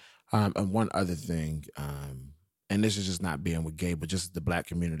whole. And one other thing, and this is just not being with gay, but just the Black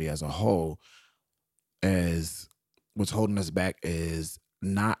community as a whole, is what's holding us back is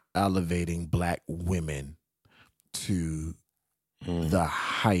not elevating Black women to the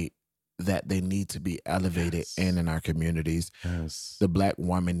height that they need to be elevated in our communities. Yes. The Black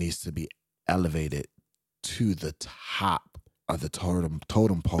woman needs to be elevated to the top of the totem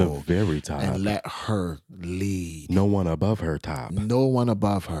pole. The very top. And let her lead. No one above her top. No one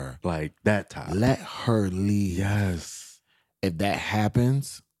above her. Like that top. Let her lead. Yes. If that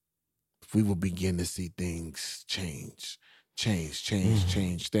happens, we will begin to see things change. Change.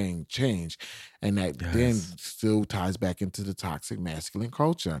 And that then still ties back into the toxic masculine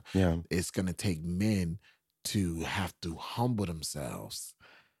culture. Yeah. It's going to take men to have to humble themselves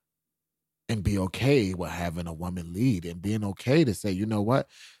and be okay with having a woman lead and being okay to say, you know what?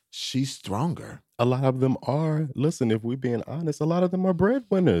 She's stronger. A lot of them are. Listen, if we're being honest, a lot of them are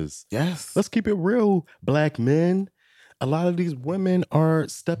breadwinners. Yes. Let's keep it real, Black men. A lot of these women are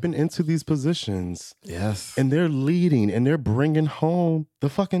stepping into these positions. Yes. And they're leading and they're bringing home the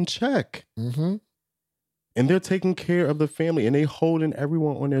fucking check. Mm-hmm. And they're taking care of the family and they holding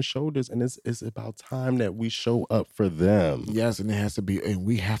everyone on their shoulders. And it's about time that we show up for them. Yes, and it has to be, and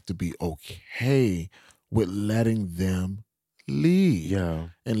we have to be okay with letting them lead. Yeah.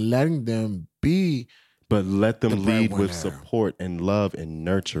 And letting them be. But let them lead with support and love and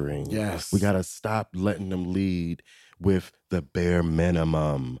nurturing. Yes. We got to stop letting them lead with the bare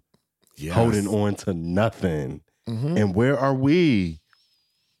minimum. Yes. Holding on to nothing. Mm-hmm. And where are we?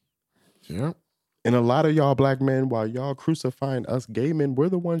 Yep. And a lot of y'all Black men, while y'all crucifying us gay men, we're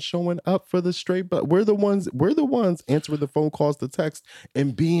the ones showing up for the straight, but we're the ones answering the phone calls, the text,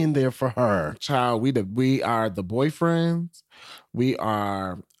 and being there for her. Child, we are the boyfriends. We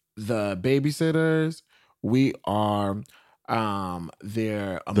are the babysitters. We are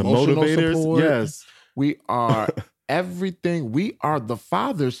their emotional motivators. support. Yes. We are everything. We are the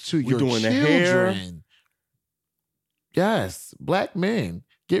fathers to your doing children. the hair. Yes. Black men.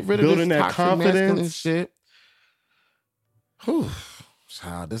 Get rid Building of this that toxic masculine confidence. shit. Whew.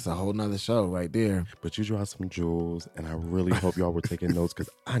 Child, this is a whole nother show right there. But you dropped some jewels, and I really hope y'all were taking notes because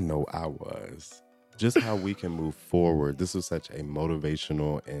I know I was. Just how we can move forward. This was such a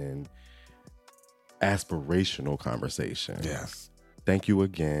motivational and aspirational conversation. Yes. Thank you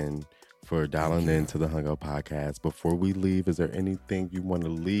again for dialing in to the Hung Up Podcast. Before we leave, is there anything you want to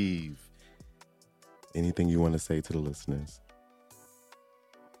leave? Anything you want to say to the listeners?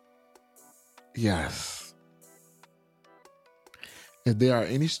 Yes. If there are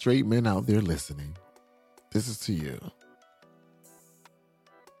any straight men out there listening, this is to you.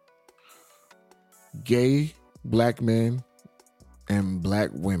 Gay black men and black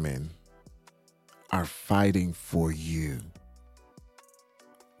women are fighting for you.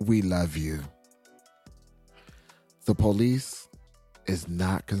 We love you. The police is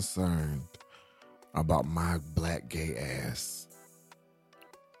not concerned about my black gay ass.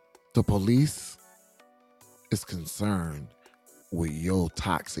 The police is concerned with your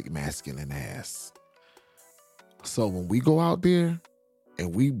toxic masculine ass. So when we go out there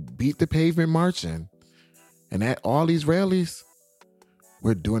and we beat the pavement marching and at all these rallies,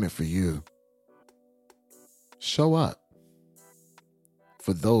 we're doing it for you. Show up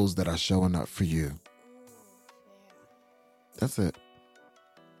for those that are showing up for you. That's it.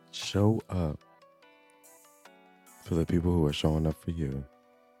 Show up for the people who are showing up for you.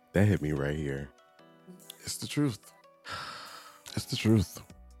 That hit me right here. It's the truth. It's the truth.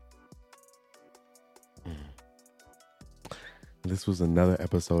 This was another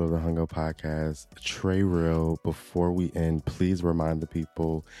episode of the Hung Up Podcast. Trey Real, before we end, please remind the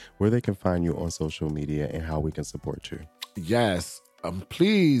people where they can find you on social media and how we can support you. Yes.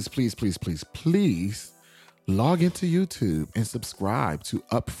 Please log into YouTube and subscribe to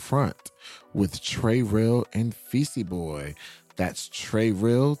Upfront with Trey Real and Feesty Boy. That's Trey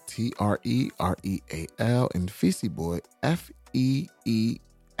Real, Trereal, and Feesty Boy, FeeSeyBoy.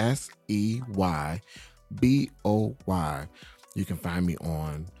 You can find me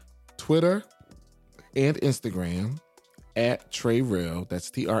on Twitter and Instagram at Trey Real.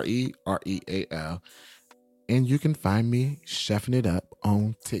 That's Trereal. And you can find me chefing it up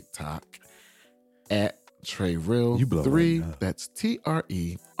on TikTok at Trey Real 3. That's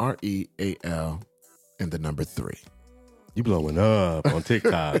Trereal and the number 3. You blowing up on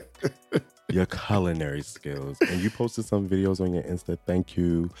TikTok. Your culinary skills. And you posted some videos on your Insta. Thank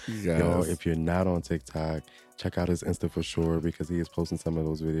you. Yes. Y'all, if you're not on TikTok, check out his Insta for sure because he is posting some of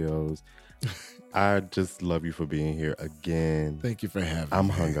those videos. I just love you for being here again. Thank you for having me. I'm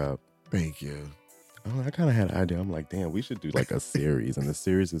hung up. Thank you. Oh, I kind of had an idea. I'm like, damn, we should do like a series. And the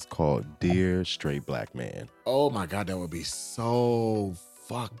series is called Dear Straight Black Man. Oh my God, that would be so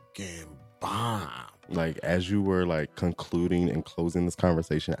fucking bomb. Like, as you were like concluding and closing this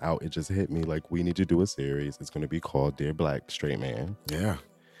conversation out, it just hit me like, we need to do a series. It's going to be called Dear Black Straight Man. Yeah,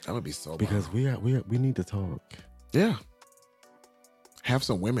 that would be so because bomb. we need to talk. Yeah. Have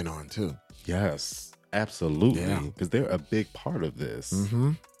some women on too. Yes, absolutely. Yeah. Because they're a big part of this.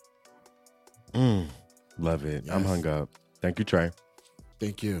 Mm-hmm. Love it. Yes. I'm hung up. Thank you, Trey.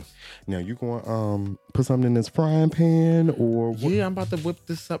 Thank you. Now you going to put something in this frying pan or what? Yeah, I'm about to whip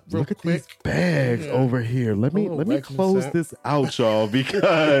this up real Look at quick. these bags over here. Let me wax close set. this out, y'all,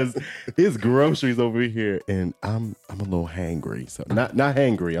 because it's groceries over here, and I'm a little hangry. So not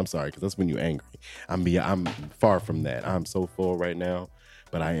hangry. I'm sorry, because that's when you're angry. I'm far from that. I'm so full right now,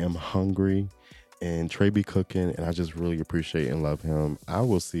 but I am hungry. And Trey be cooking, and I just really appreciate and love him. I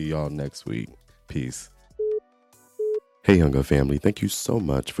will see y'all next week. Peace. Hey, Hung Up family. Thank you so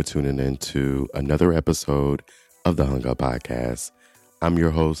much for tuning in to another episode of the Hung Up Podcast. I'm your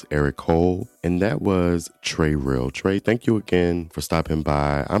host, Eric Cole, and that was Trey Real. Trey, thank you again for stopping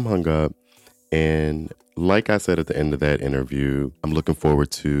by. I'm hung up, and like I said at the end of that interview, I'm looking forward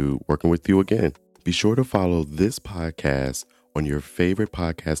to working with you again. Be sure to follow this podcast on your favorite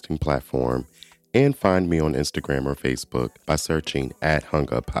podcasting platform and find me on Instagram or Facebook by searching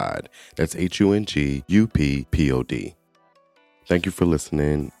 @HungUpPod. That's HUNGUPPOD. Thank you for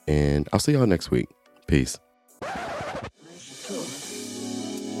listening, and I'll see y'all next week. Peace.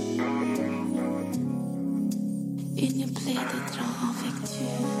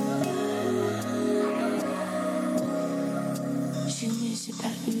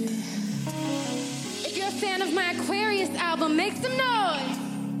 If you're a fan of my Aquarius album, make some noise.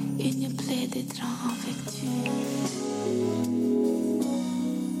 Il me plaît d'être avec toi.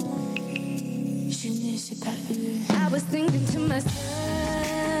 Je ne sais pas où. I was thinking to myself,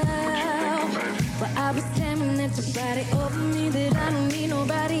 but I was staring at your body over me that I don't need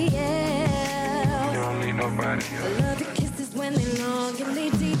nobody else. You don't need nobody else.